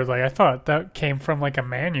remember. I thought that came from a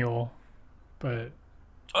manual, but.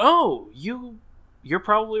 Oh, you're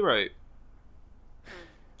probably right.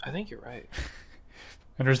 I think you're right.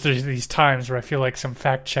 And there's these times where I feel like some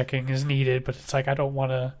fact checking is needed, but it's I don't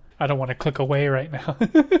want to click away right now.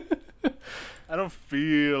 I don't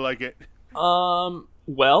feel like it.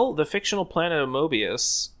 Well, the fictional planet of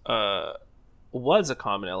Mobius, was a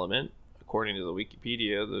common element, according to the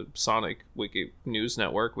Wikipedia, the Sonic Wiki News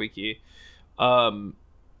Network Wiki. The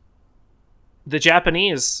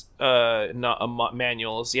Japanese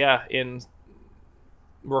manuals,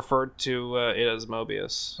 referred to it as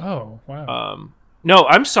Mobius. Oh, wow. No,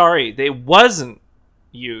 I'm sorry, they wasn't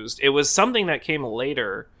used. It was something that came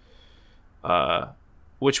later,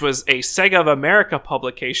 which was a Sega of America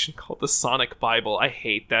publication called the Sonic Bible. I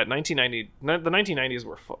hate that. The 1990s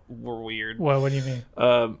were weird. What do you mean?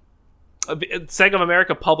 Sega of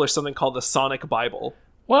America published something called the Sonic Bible.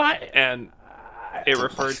 What? And it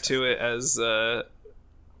referred to it as I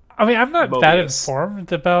mean, I'm not Mobius. that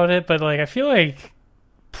informed about it, but like I feel like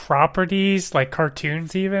properties, like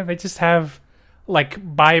cartoons even, they just have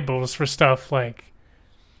like Bibles for stuff like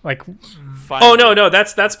Oh no,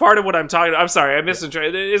 that's part of what I'm talking about. I'm sorry, I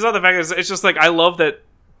misinterpreted. It's not the fact that it's just like I love that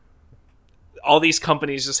all these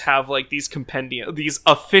companies just have like these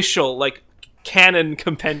official like canon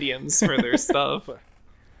compendiums for their stuff.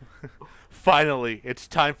 Finally, it's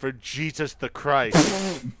time for Jesus the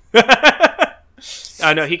Christ.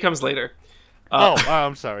 I know he comes later.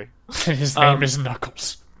 I'm sorry. his name is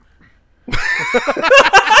Knuckles.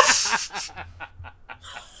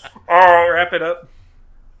 Wrap it up.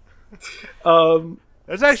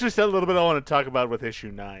 There's actually still a little bit I want to talk about with issue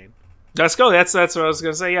 9. Let's go. That's what I was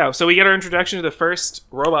gonna say. Yeah. So we get our introduction to the first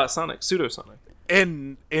robot Sonic, Pseudo Sonic.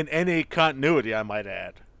 In any continuity, I might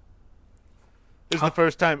add. This is the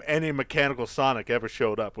first time any mechanical Sonic ever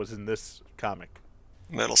showed up was in this comic.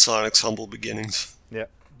 Metal Sonic's humble beginnings. Yeah.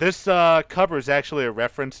 This cover is actually a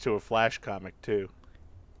reference to a Flash comic, too.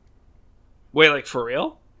 Wait, like for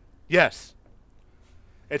real? Yes.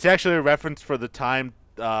 It's actually a reference for the time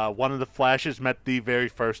one of the Flashes met the very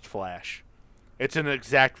first Flash. It's an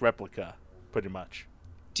exact replica, pretty much.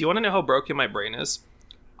 Do you want to know how broken my brain is?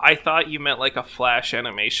 I thought you meant like a Flash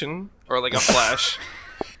animation or like a Flash,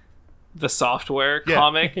 the software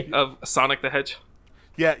comic of Sonic the Hedgehog.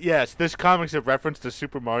 Yeah, yes. This comic's a reference to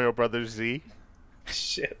Super Mario Brothers Z.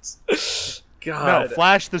 Shit. God. No,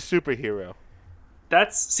 Flash the superhero.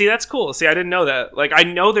 That's cool. See, I didn't know that. Like, I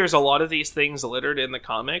know there's a lot of these things littered in the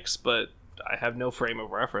comics, but I have no frame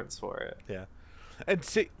of reference for it. Yeah. And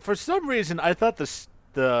see, for some reason, I thought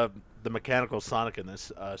the mechanical Sonic in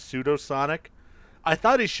this, Pseudo Sonic, I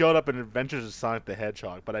thought he showed up in Adventures of Sonic the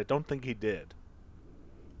Hedgehog, but I don't think he did.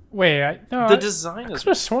 Wait, the design I is... could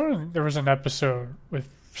have sworn there was an episode with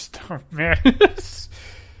man.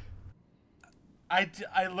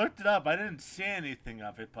 I looked it up. I didn't see anything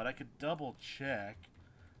of it, but I could double check.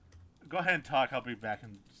 Go ahead and talk. I'll be back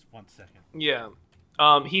in just 1 second. Yeah.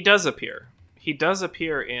 He does appear. He does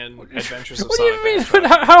appear in Adventures of What do Sonic you mean? the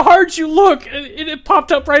Hedgehog. But how hard you look? It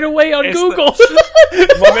popped up right away on Google.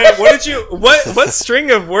 My man, what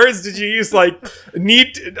string of words did you use? Like,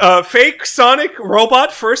 fake Sonic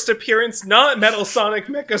robot first appearance, not Metal Sonic,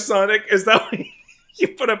 Mecha Sonic. Is that what you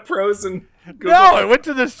put a pros in Google? No, I went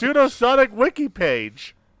to the Pseudo Sonic wiki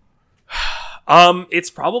page.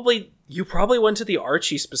 It's probably, you probably went to the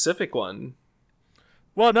Archie specific one.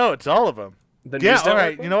 Well, no, it's all of them. The Yeah, News all Network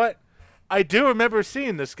right. one? You know what? I do remember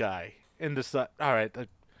seeing this guy in the... All right.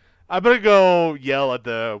 I'm going to go yell at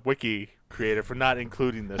the wiki creator for not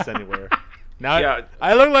including this anywhere. Now, Yeah.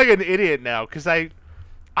 I look like an idiot now because I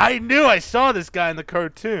knew I saw this guy in the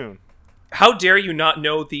cartoon. How dare you not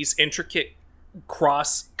know these intricate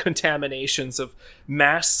cross contaminations of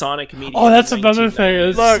mass Sonic media? Oh, that's in another 1990s?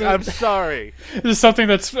 thing. Look, I'm sorry. This is something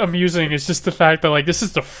that's amusing. It's just the fact that like this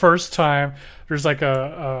is the first time there's like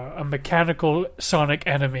a mechanical Sonic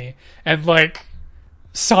enemy, and like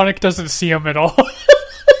Sonic doesn't see him at all.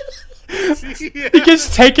 He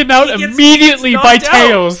gets taken out immediately by knocked out.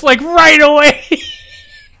 Tails, like right away.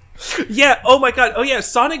 Yeah. Oh my God. Oh yeah.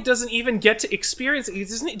 Sonic doesn't even get to experience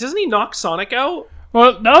it. Doesn't he knock Sonic out?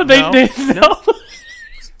 Well, no.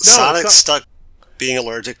 Sonic's stuck being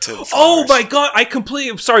allergic to flowers. Oh my God.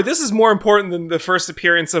 I'm sorry. This is more important than the first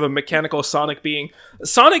appearance of a mechanical Sonic being.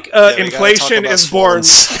 Sonic Yeah, we gotta inflation talk about is born.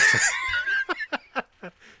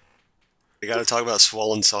 We gotta talk about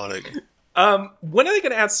Swollen Sonic. When are they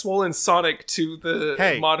going to add Swollen Sonic to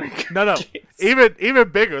the modern? No. games? Even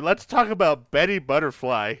bigger. Let's talk about Betty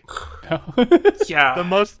Butterfly, Yeah.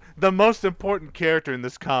 the most important character in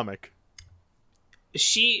this comic.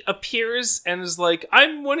 She appears and is like,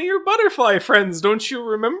 "I'm one of your butterfly friends, don't you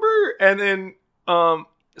remember?" And then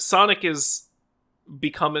Sonic is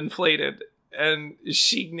become inflated, and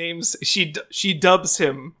she dubs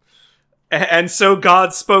him, and so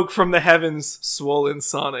God spoke from the heavens, Swollen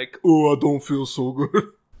Sonic. Oh, I don't feel so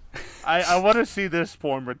good. I want to see this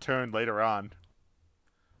form return later on.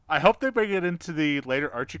 I hope they bring it into the later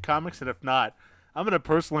Archie comics, and if not, I'm gonna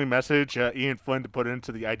personally message Ian Flynn to put it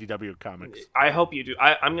into the IDW comics. I hope you do.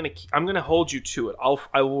 I'm gonna hold you to it.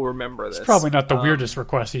 I will remember this. It's probably not the weirdest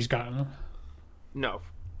request he's gotten. No,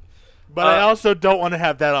 But I also don't want to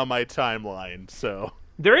have that on my timeline. So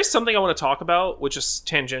there is something I want to talk about, which is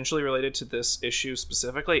tangentially related to this issue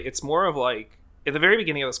specifically. It's more of like at the very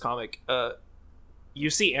beginning of this comic, you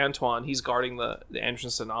see Antoine. He's guarding the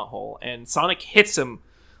entrance to Knothole, and Sonic hits him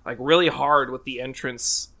like really hard with the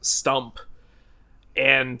entrance stump.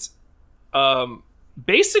 And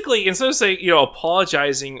basically, instead of saying,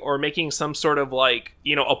 apologizing or making some sort of like,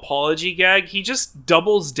 apology gag, he just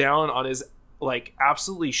doubles down on his like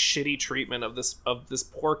absolutely shitty treatment of this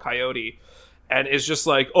poor coyote, and is just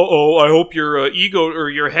like, oh, I hope your ego or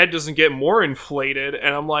your head doesn't get more inflated.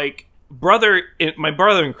 And I'm like, my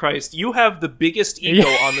brother in Christ, you have the biggest ego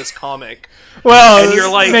on this comic. Well, and you're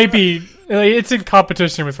like, maybe it's in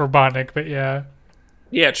competition with Robotnik, but yeah,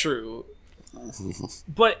 true.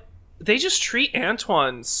 But they just treat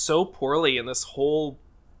Antoine so poorly in this whole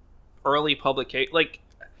early publication. Like,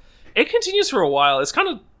 it continues for a while. It's kind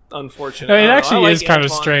of unfortunate. It actually is kind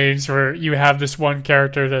of Antoine. strange where you have this one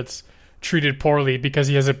character that's treated poorly because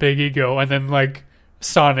he has a big ego, and then like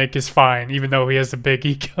Sonic is fine even though he has a big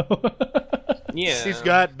ego. Yeah, he's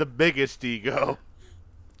got the biggest ego.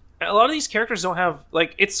 A lot of these characters don't have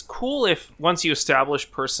like. It's cool if once you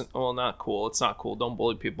establish person. Well, not cool. It's not cool. Don't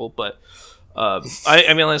bully people, but. I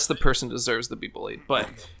mean, unless the person deserves to be bullied, but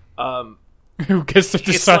who gets to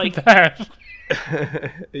decide like, that?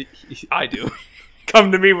 I do.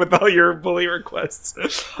 Come to me with all your bully requests.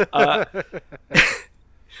 But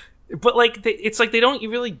like, it's like they don't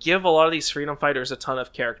really give a lot of these freedom fighters a ton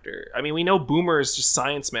of character. I mean, we know Boomer is just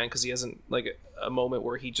Science Man because he hasn't like a moment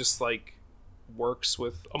where he just like works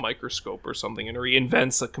with a microscope or something, or he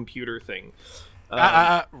invents a computer thing.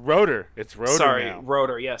 Rotor. It's Rotor Sorry, now.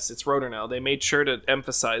 Rotor. Yes, it's Rotor now. They made sure to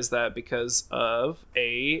emphasize that because of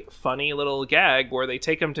a funny little gag where they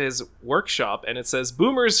take him to his workshop and it says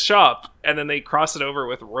Boomer's shop, and then they cross it over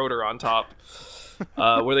with Rotor on top,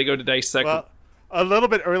 where they go to dissect. Well, a little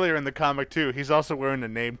bit earlier in the comic too, he's also wearing a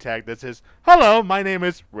name tag that says, "Hello, my name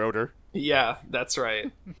is Rotor." Yeah, that's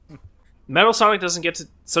right. Metal Sonic doesn't get to,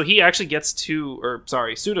 so he actually gets to, or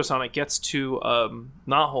sorry, Pseudo Sonic gets to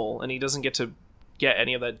Knothole, and he doesn't get to get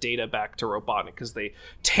any of that data back to Robotnik because they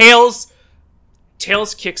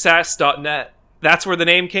tailskicksass.net. That's where the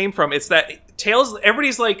name came from. It's that Tails,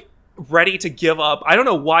 everybody's like ready to give up. I don't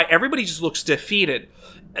know why. Everybody just looks defeated.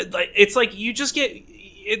 It's like you just get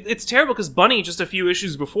it's terrible because Bunny just a few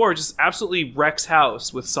issues before just absolutely wrecks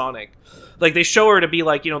house with Sonic. Like they show her to be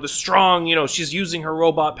like, the strong, she's using her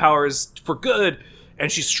robot powers for good.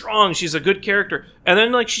 And she's strong. She's a good character. And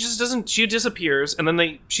then, like, she just doesn't... She disappears. And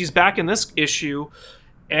then she's back in this issue.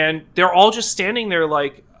 And they're all just standing there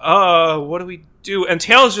like, what do we do? And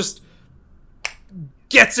Tails just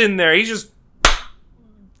gets in there. He just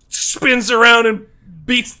spins around and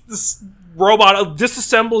beats this robot.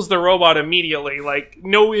 Disassembles the robot immediately. Like,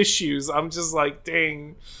 no issues. I'm just like,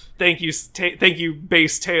 dang. Thank you,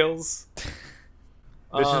 base Tails.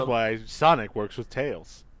 This is why Sonic works with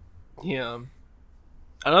Tails. Yeah.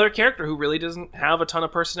 Another character who really doesn't have a ton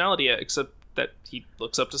of personality yet, except that he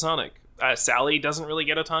looks up to Sonic. Sally doesn't really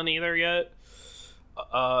get a ton either yet.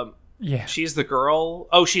 Yeah, she's the girl.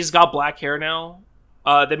 Oh, she's got black hair now.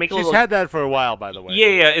 They make she's had that for a while, by the way.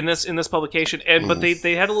 Yeah, in this publication, and but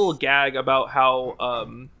they had a little gag about how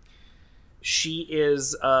she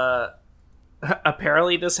is.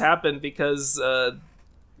 Apparently, this happened because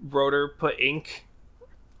Rotor put ink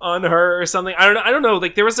on her or something. I don't know.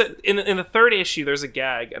 Like there was in the third issue, there's a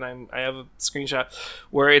gag, and I have a screenshot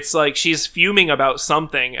where it's like she's fuming about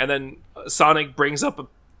something, and then Sonic brings up a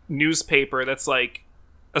newspaper that's like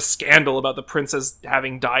a scandal about the princess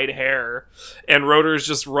having dyed hair, and Rotor's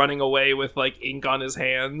just running away with like ink on his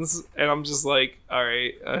hands, and I'm just like, all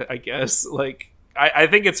right, I guess. Like I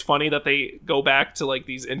think it's funny that they go back to like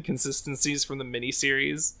these inconsistencies from the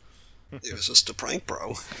miniseries. It was just a prank,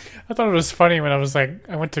 bro. I thought it was funny when I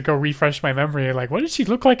went to go refresh my memory. Like, what did she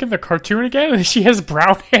look like in the cartoon again? And she has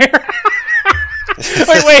brown hair.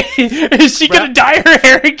 Wait, is she gonna dye her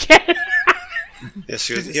hair again? Yes,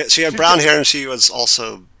 she had brown hair, and she was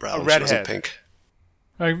also brown. She wasn't pink.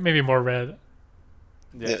 Maybe more red.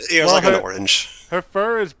 Yeah, it was like an orange. Her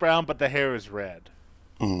fur is brown, but the hair is red.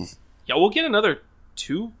 Mm. Yeah, we'll get another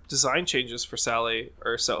 2 design changes for Sally,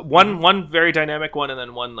 or so. One very dynamic one, and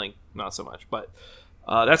then one like not so much. But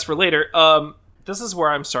that's for later. This is where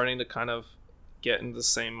I'm starting to kind of get into the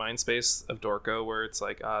same mind space of Dorko, where it's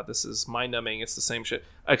like, this is mind numbing. It's the same shit,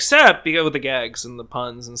 except because with the gags and the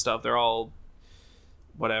puns and stuff, they're all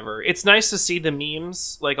whatever. It's nice to see the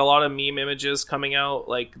memes, like a lot of meme images coming out,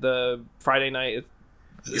 like the Friday night.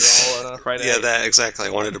 You're all on a Friday. Yeah, night. that exactly.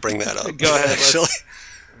 I wanted to bring that up. Go ahead. Actually,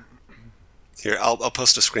 here I'll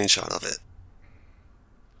post a screenshot of it.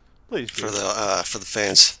 Please for the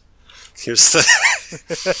fans. Here's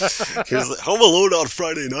the Home Alone on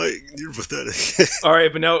Friday night. You're pathetic. All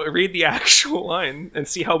right, but now read the actual line and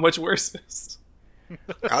see how much worse it is.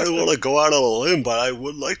 I don't want to go out on a limb, but I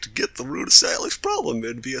would like to get the root of Sally's problem.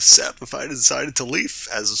 It'd be a sap if I decided to leave,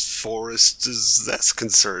 as far as that's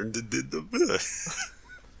concerned.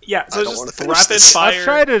 Yeah, so I it's don't wanna just finish rapid this. fire. I'll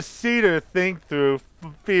try to see to think through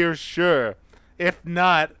fear sure. If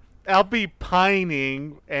not, I'll be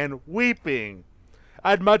pining and weeping.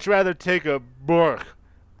 I'd much rather take a burk.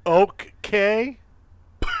 Okay?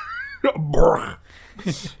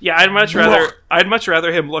 Yeah, I'd much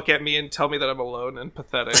rather him look at me and tell me that I'm alone and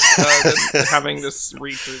pathetic than having this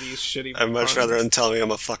read through these shitty. I'd much rather him tell me I'm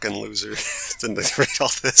a fucking loser than to read all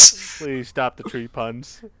this. Please stop the tree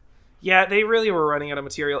puns. Yeah, they really were running out of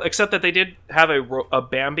material, except that they did have a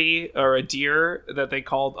Bambi, or a deer, that they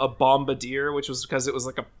called a bombardier, which was because it was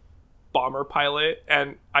like a bomber pilot,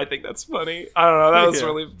 and I think that's funny. I don't know, that was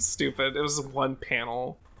really stupid. It was one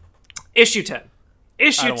panel. Issue 10.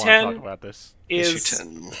 Issue I don't 10 want to talk about this. is... Issue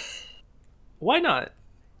 10. Why not?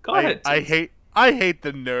 Go ahead. I hate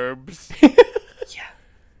the nerds. Yeah.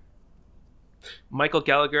 Michael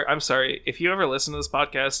Gallagher, I'm sorry. If you ever listen to this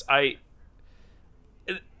podcast, I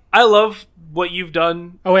love what you've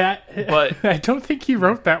done. Oh, wait, but I don't think he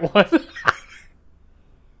wrote that one.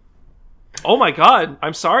 Oh my god,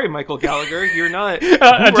 I'm sorry, Michael Gallagher. You're not...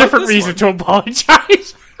 a different reason to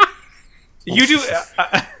apologize. You do...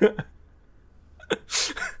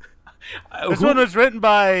 This one was written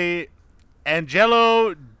by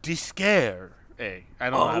Angelo Discare. Hey, I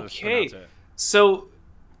don't know how to pronounce it. So,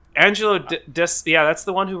 Angelo yeah, that's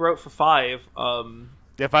the one who wrote for 5.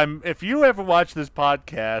 If you ever watch this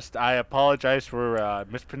podcast, I apologize for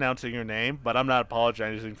mispronouncing your name, but I'm not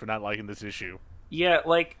apologizing for not liking this issue. Yeah,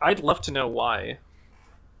 like, I'd love to know why.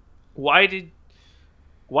 Why'd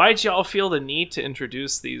y'all feel the need to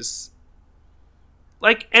introduce these...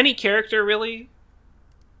 Like, any character, really?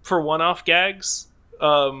 For one-off gags?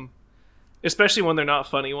 Especially when they're not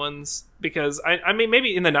funny ones. Because, I mean,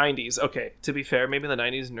 maybe in the 90s, okay, to be fair, maybe in the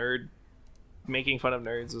 90s, making fun of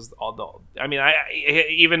nerds was all the... I mean,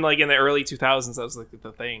 even, like, in the early 2000s, that was, like,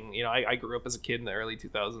 the thing. You know, I grew up as a kid in the early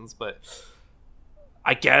 2000s, but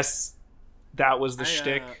I guess... that was the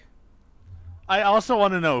shtick. I also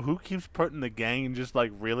want to know who keeps putting the gang in just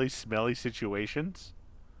like really smelly situations.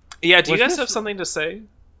 Yeah, do you guys have something to say?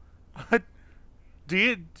 And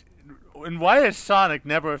why is Sonic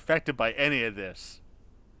never affected by any of this?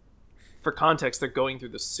 For context, they're going through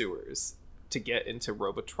the sewers to get into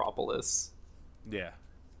Robotropolis. Yeah.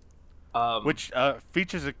 Which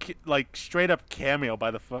features a straight up cameo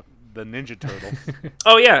by the Ninja Turtles.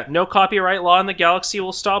 Oh yeah, no copyright law in the galaxy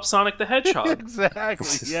will stop Sonic the Hedgehog.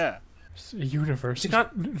 Exactly. Yeah. Universe.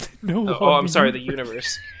 No. Oh, I'm sorry. The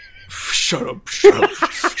universe. Shut up! Shut up!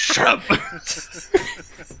 Shut up!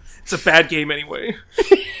 It's a bad game anyway.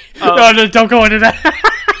 No, don't go into that.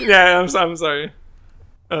 Yeah, I'm sorry.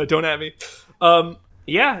 Don't at me.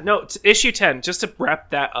 Yeah, no. Issue 10. Just to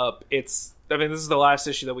wrap that up, this is the last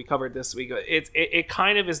issue that we covered this week. It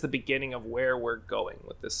kind of is the beginning of where we're going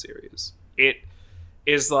with this series. It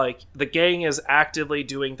is like the gang is actively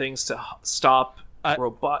doing things to stop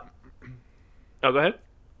robot. Oh, go ahead.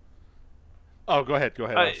 Oh, go ahead.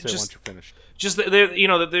 I'll say once you're finished. Just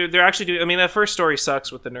they're actually doing. I mean, that first story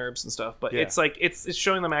sucks with the nerves and stuff, but it's like it's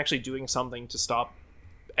showing them actually doing something to stop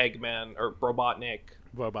Eggman or Robotnik.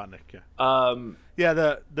 Yeah.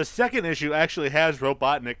 Yeah, the second issue actually has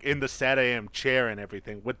Robotnik in the SatAM chair and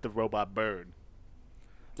everything with the robot bird.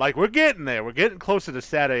 Like, we're getting there. We're getting closer to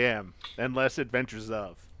SatAM and less Adventures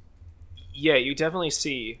of. Yeah, you definitely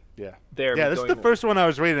see. Yeah. Yeah, this is the first one I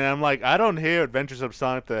was reading, and I'm like, I don't hear Adventures of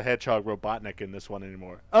Sonic the Hedgehog Robotnik in this one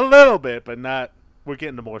anymore. A little bit, but not. We're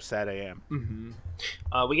getting to more SatAM.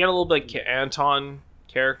 Mm-hmm. We get a little bit of Anton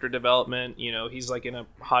character development. You know, he's like in a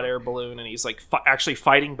hot air balloon, and he's like actually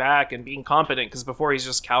fighting back and being competent, because before he's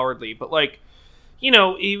just cowardly. But like, you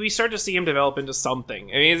know, we start to see him develop into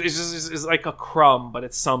something. I mean, it's like a crumb, but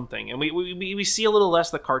it's something. And we see a little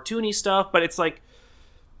less of the cartoony stuff, but it's like,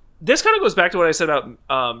 this kind of goes back to what I said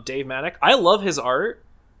about Dave Manek. I love his art,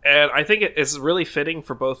 and I think it's really fitting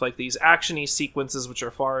for both like these action-y sequences, which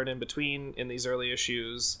are far and in between in these early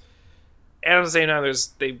issues, and at the same time,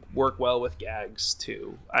 they work well with gags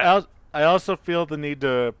too. I also feel the need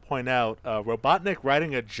to point out Robotnik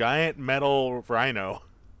riding a giant metal rhino.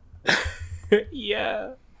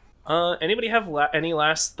 Yeah. Anybody have any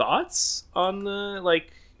last thoughts on the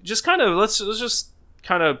Just kind of let's just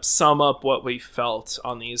kind of sum up what we felt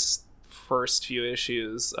on these first few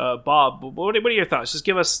issues. Bob, what are your thoughts? Just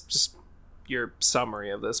give us just your summary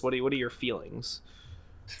of this. What are your feelings?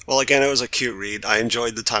 Well, again, it was a cute read. I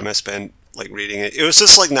enjoyed the time I spent reading it. It was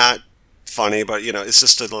just not funny, but it's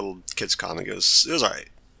just a little kids comic. It was alright.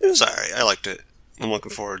 It was alright. I liked it. I'm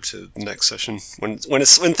looking forward to the next session when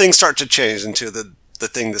things start to change into the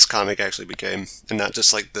thing this comic actually became, and not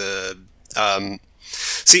just the.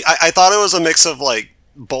 See, I thought it was a mix of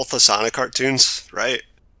both the Sonic cartoons, right?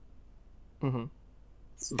 Mm-hmm.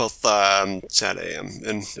 Both Sad AM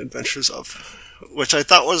and Adventures of, which I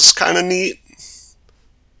thought was kind of neat.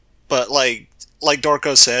 But like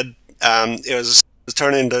Dorko said, it was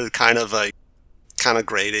turned into kind of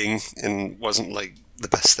grating and wasn't the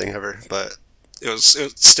best thing ever. But it was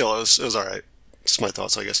all right. Just my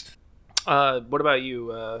thoughts, I guess. What about you,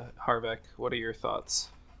 Harvek? What are your thoughts?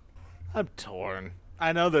 I'm torn.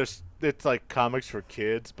 I know it's comics for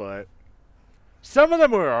kids, but some of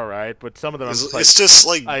them were all right. But some of them it's just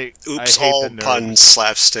oops, all puns,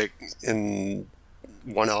 slapstick, and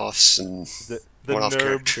one-offs and the one-off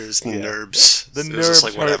characters and NURBS. The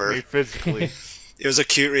NURBS whatever. hurt me physically. It was a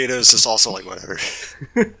cute read. It was just also whatever.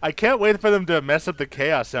 I can't wait for them to mess up the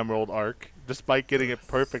Chaos Emerald arc, despite getting it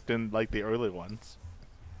perfect in the early ones.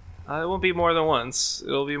 It won't be more than once.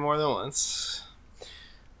 It'll be more than once.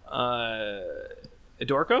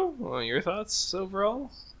 Dorko, your thoughts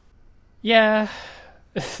overall? Yeah,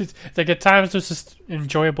 at times it was just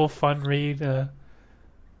enjoyable, fun read.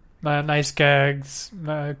 Nice gags,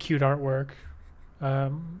 cute artwork.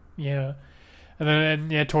 Yeah, and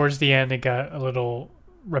then towards the end it got a little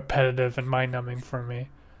repetitive and mind-numbing for me.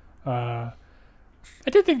 I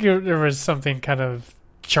did think there was something kind of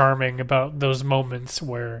charming about those moments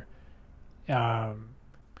where,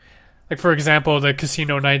 for example, the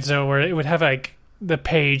Casino Night Zone, where it would have the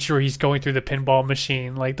page where he's going through the pinball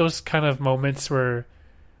machine. Those kind of moments were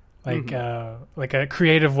a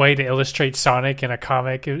creative way to illustrate Sonic in a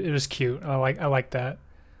comic. It was cute. I like that.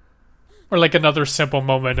 Or another simple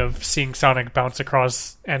moment of seeing Sonic bounce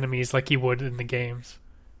across enemies like he would in the games.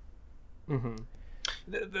 Mm-hmm.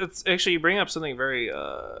 That's actually, you bring up something very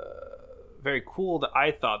very cool that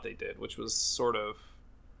I thought they did, which was sort of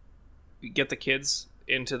get the kids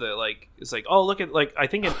into the it's oh, look at I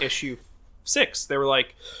think in issue 6 they were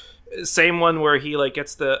same one where he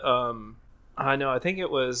gets the I know, I think it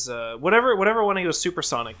was whatever one he was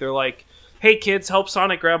supersonic. They're hey kids, help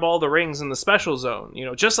Sonic grab all the rings in the special zone,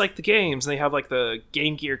 just like the games. And they have the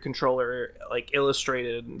Game Gear controller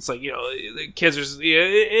illustrated, and it's the kids are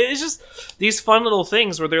it's just these fun little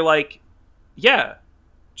things where they're yeah,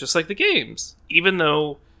 just like the games, even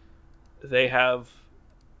though they have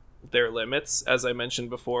their limits, as I mentioned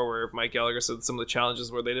before, where Mike Gallagher said some of the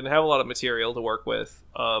challenges where they didn't have a lot of material to work with.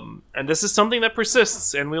 And this is something that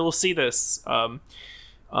persists, and we will see this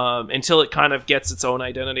until it kind of gets its own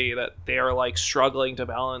identity, that they are struggling to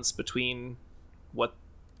balance between what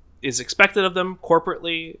is expected of them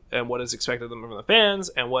corporately and what is expected of them from the fans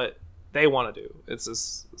and what they want to do. It's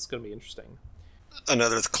going to be interesting.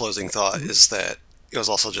 Another closing thought is that it was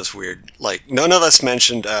also just weird. None of us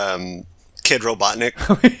mentioned Kid Robotnik,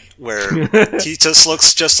 where he just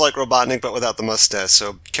looks just like Robotnik but without the mustache.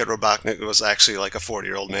 So Kid Robotnik was actually a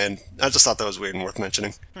 40-year-old man. I just thought that was weird and worth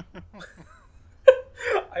mentioning.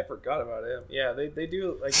 I forgot about him. Yeah, they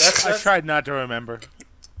do that's I tried not to remember.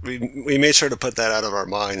 We made sure to put that out of our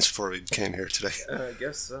minds before we came here today. I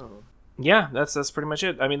guess so. Yeah, that's pretty much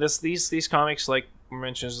it. I mean, these comics, like we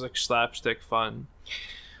mentioned, is slapstick fun.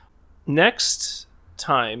 Next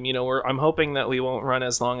time, I'm hoping that we won't run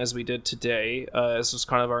as long as we did today. This was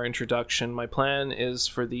kind of our introduction. My plan is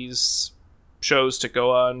for these shows to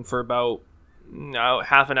go on for about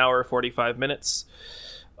half an hour, 45 minutes.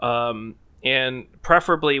 And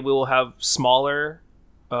preferably we will have smaller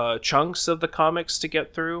chunks of the comics to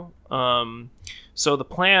get through. So the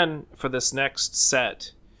plan for this next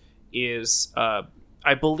set is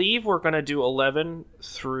I believe we're going to do 11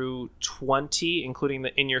 through 20, including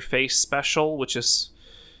the In Your Face special, which is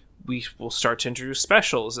we will start to introduce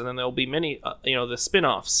specials, and then there'll be many, the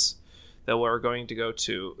spin-offs that we're going to go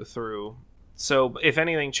through. So if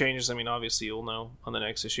anything changes, obviously you'll know on the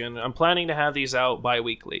next issue. And I'm planning to have these out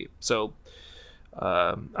bi-weekly. So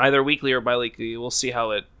either weekly or bi-weekly. We'll see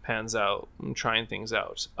how it pans out. I'm trying things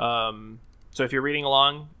out. So if you're reading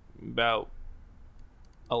along, about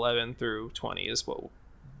 11 through 20 is what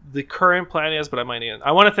the current plan is, but I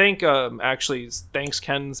want to thank thanks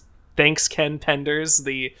Ken Penders,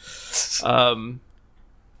 the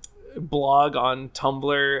blog on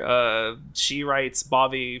Tumblr. She writes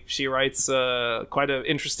quite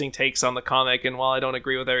interesting takes on the comic, and while I don't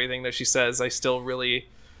agree with everything that she says, I still really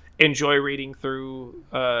enjoy reading through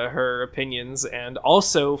her opinions, and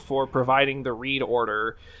also for providing the read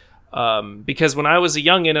order. Because when I was a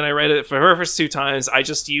youngin' and I read it for her first 2 times, I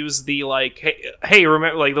just used the hey,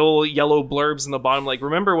 remember, like the little yellow blurbs in the bottom, like,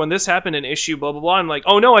 remember when this happened in issue blah blah blah. I'm like,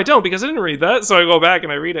 oh no, I don't, because I didn't read that. So I go back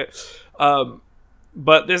and I read it.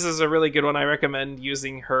 But this is a really good one. I recommend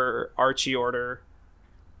using her Archie order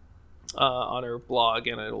on her blog,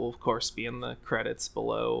 and it will of course be in the credits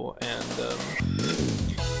below. And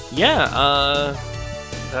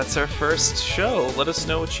that's our first show. Let us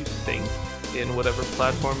know what you think in whatever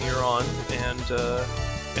platform you're on, and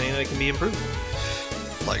anything that can be improved.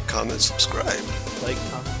 Like, comment, subscribe. Like,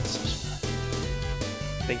 comment, subscribe.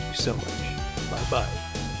 Thank you so much. Bye-bye.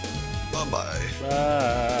 Bye-bye.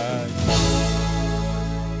 Bye.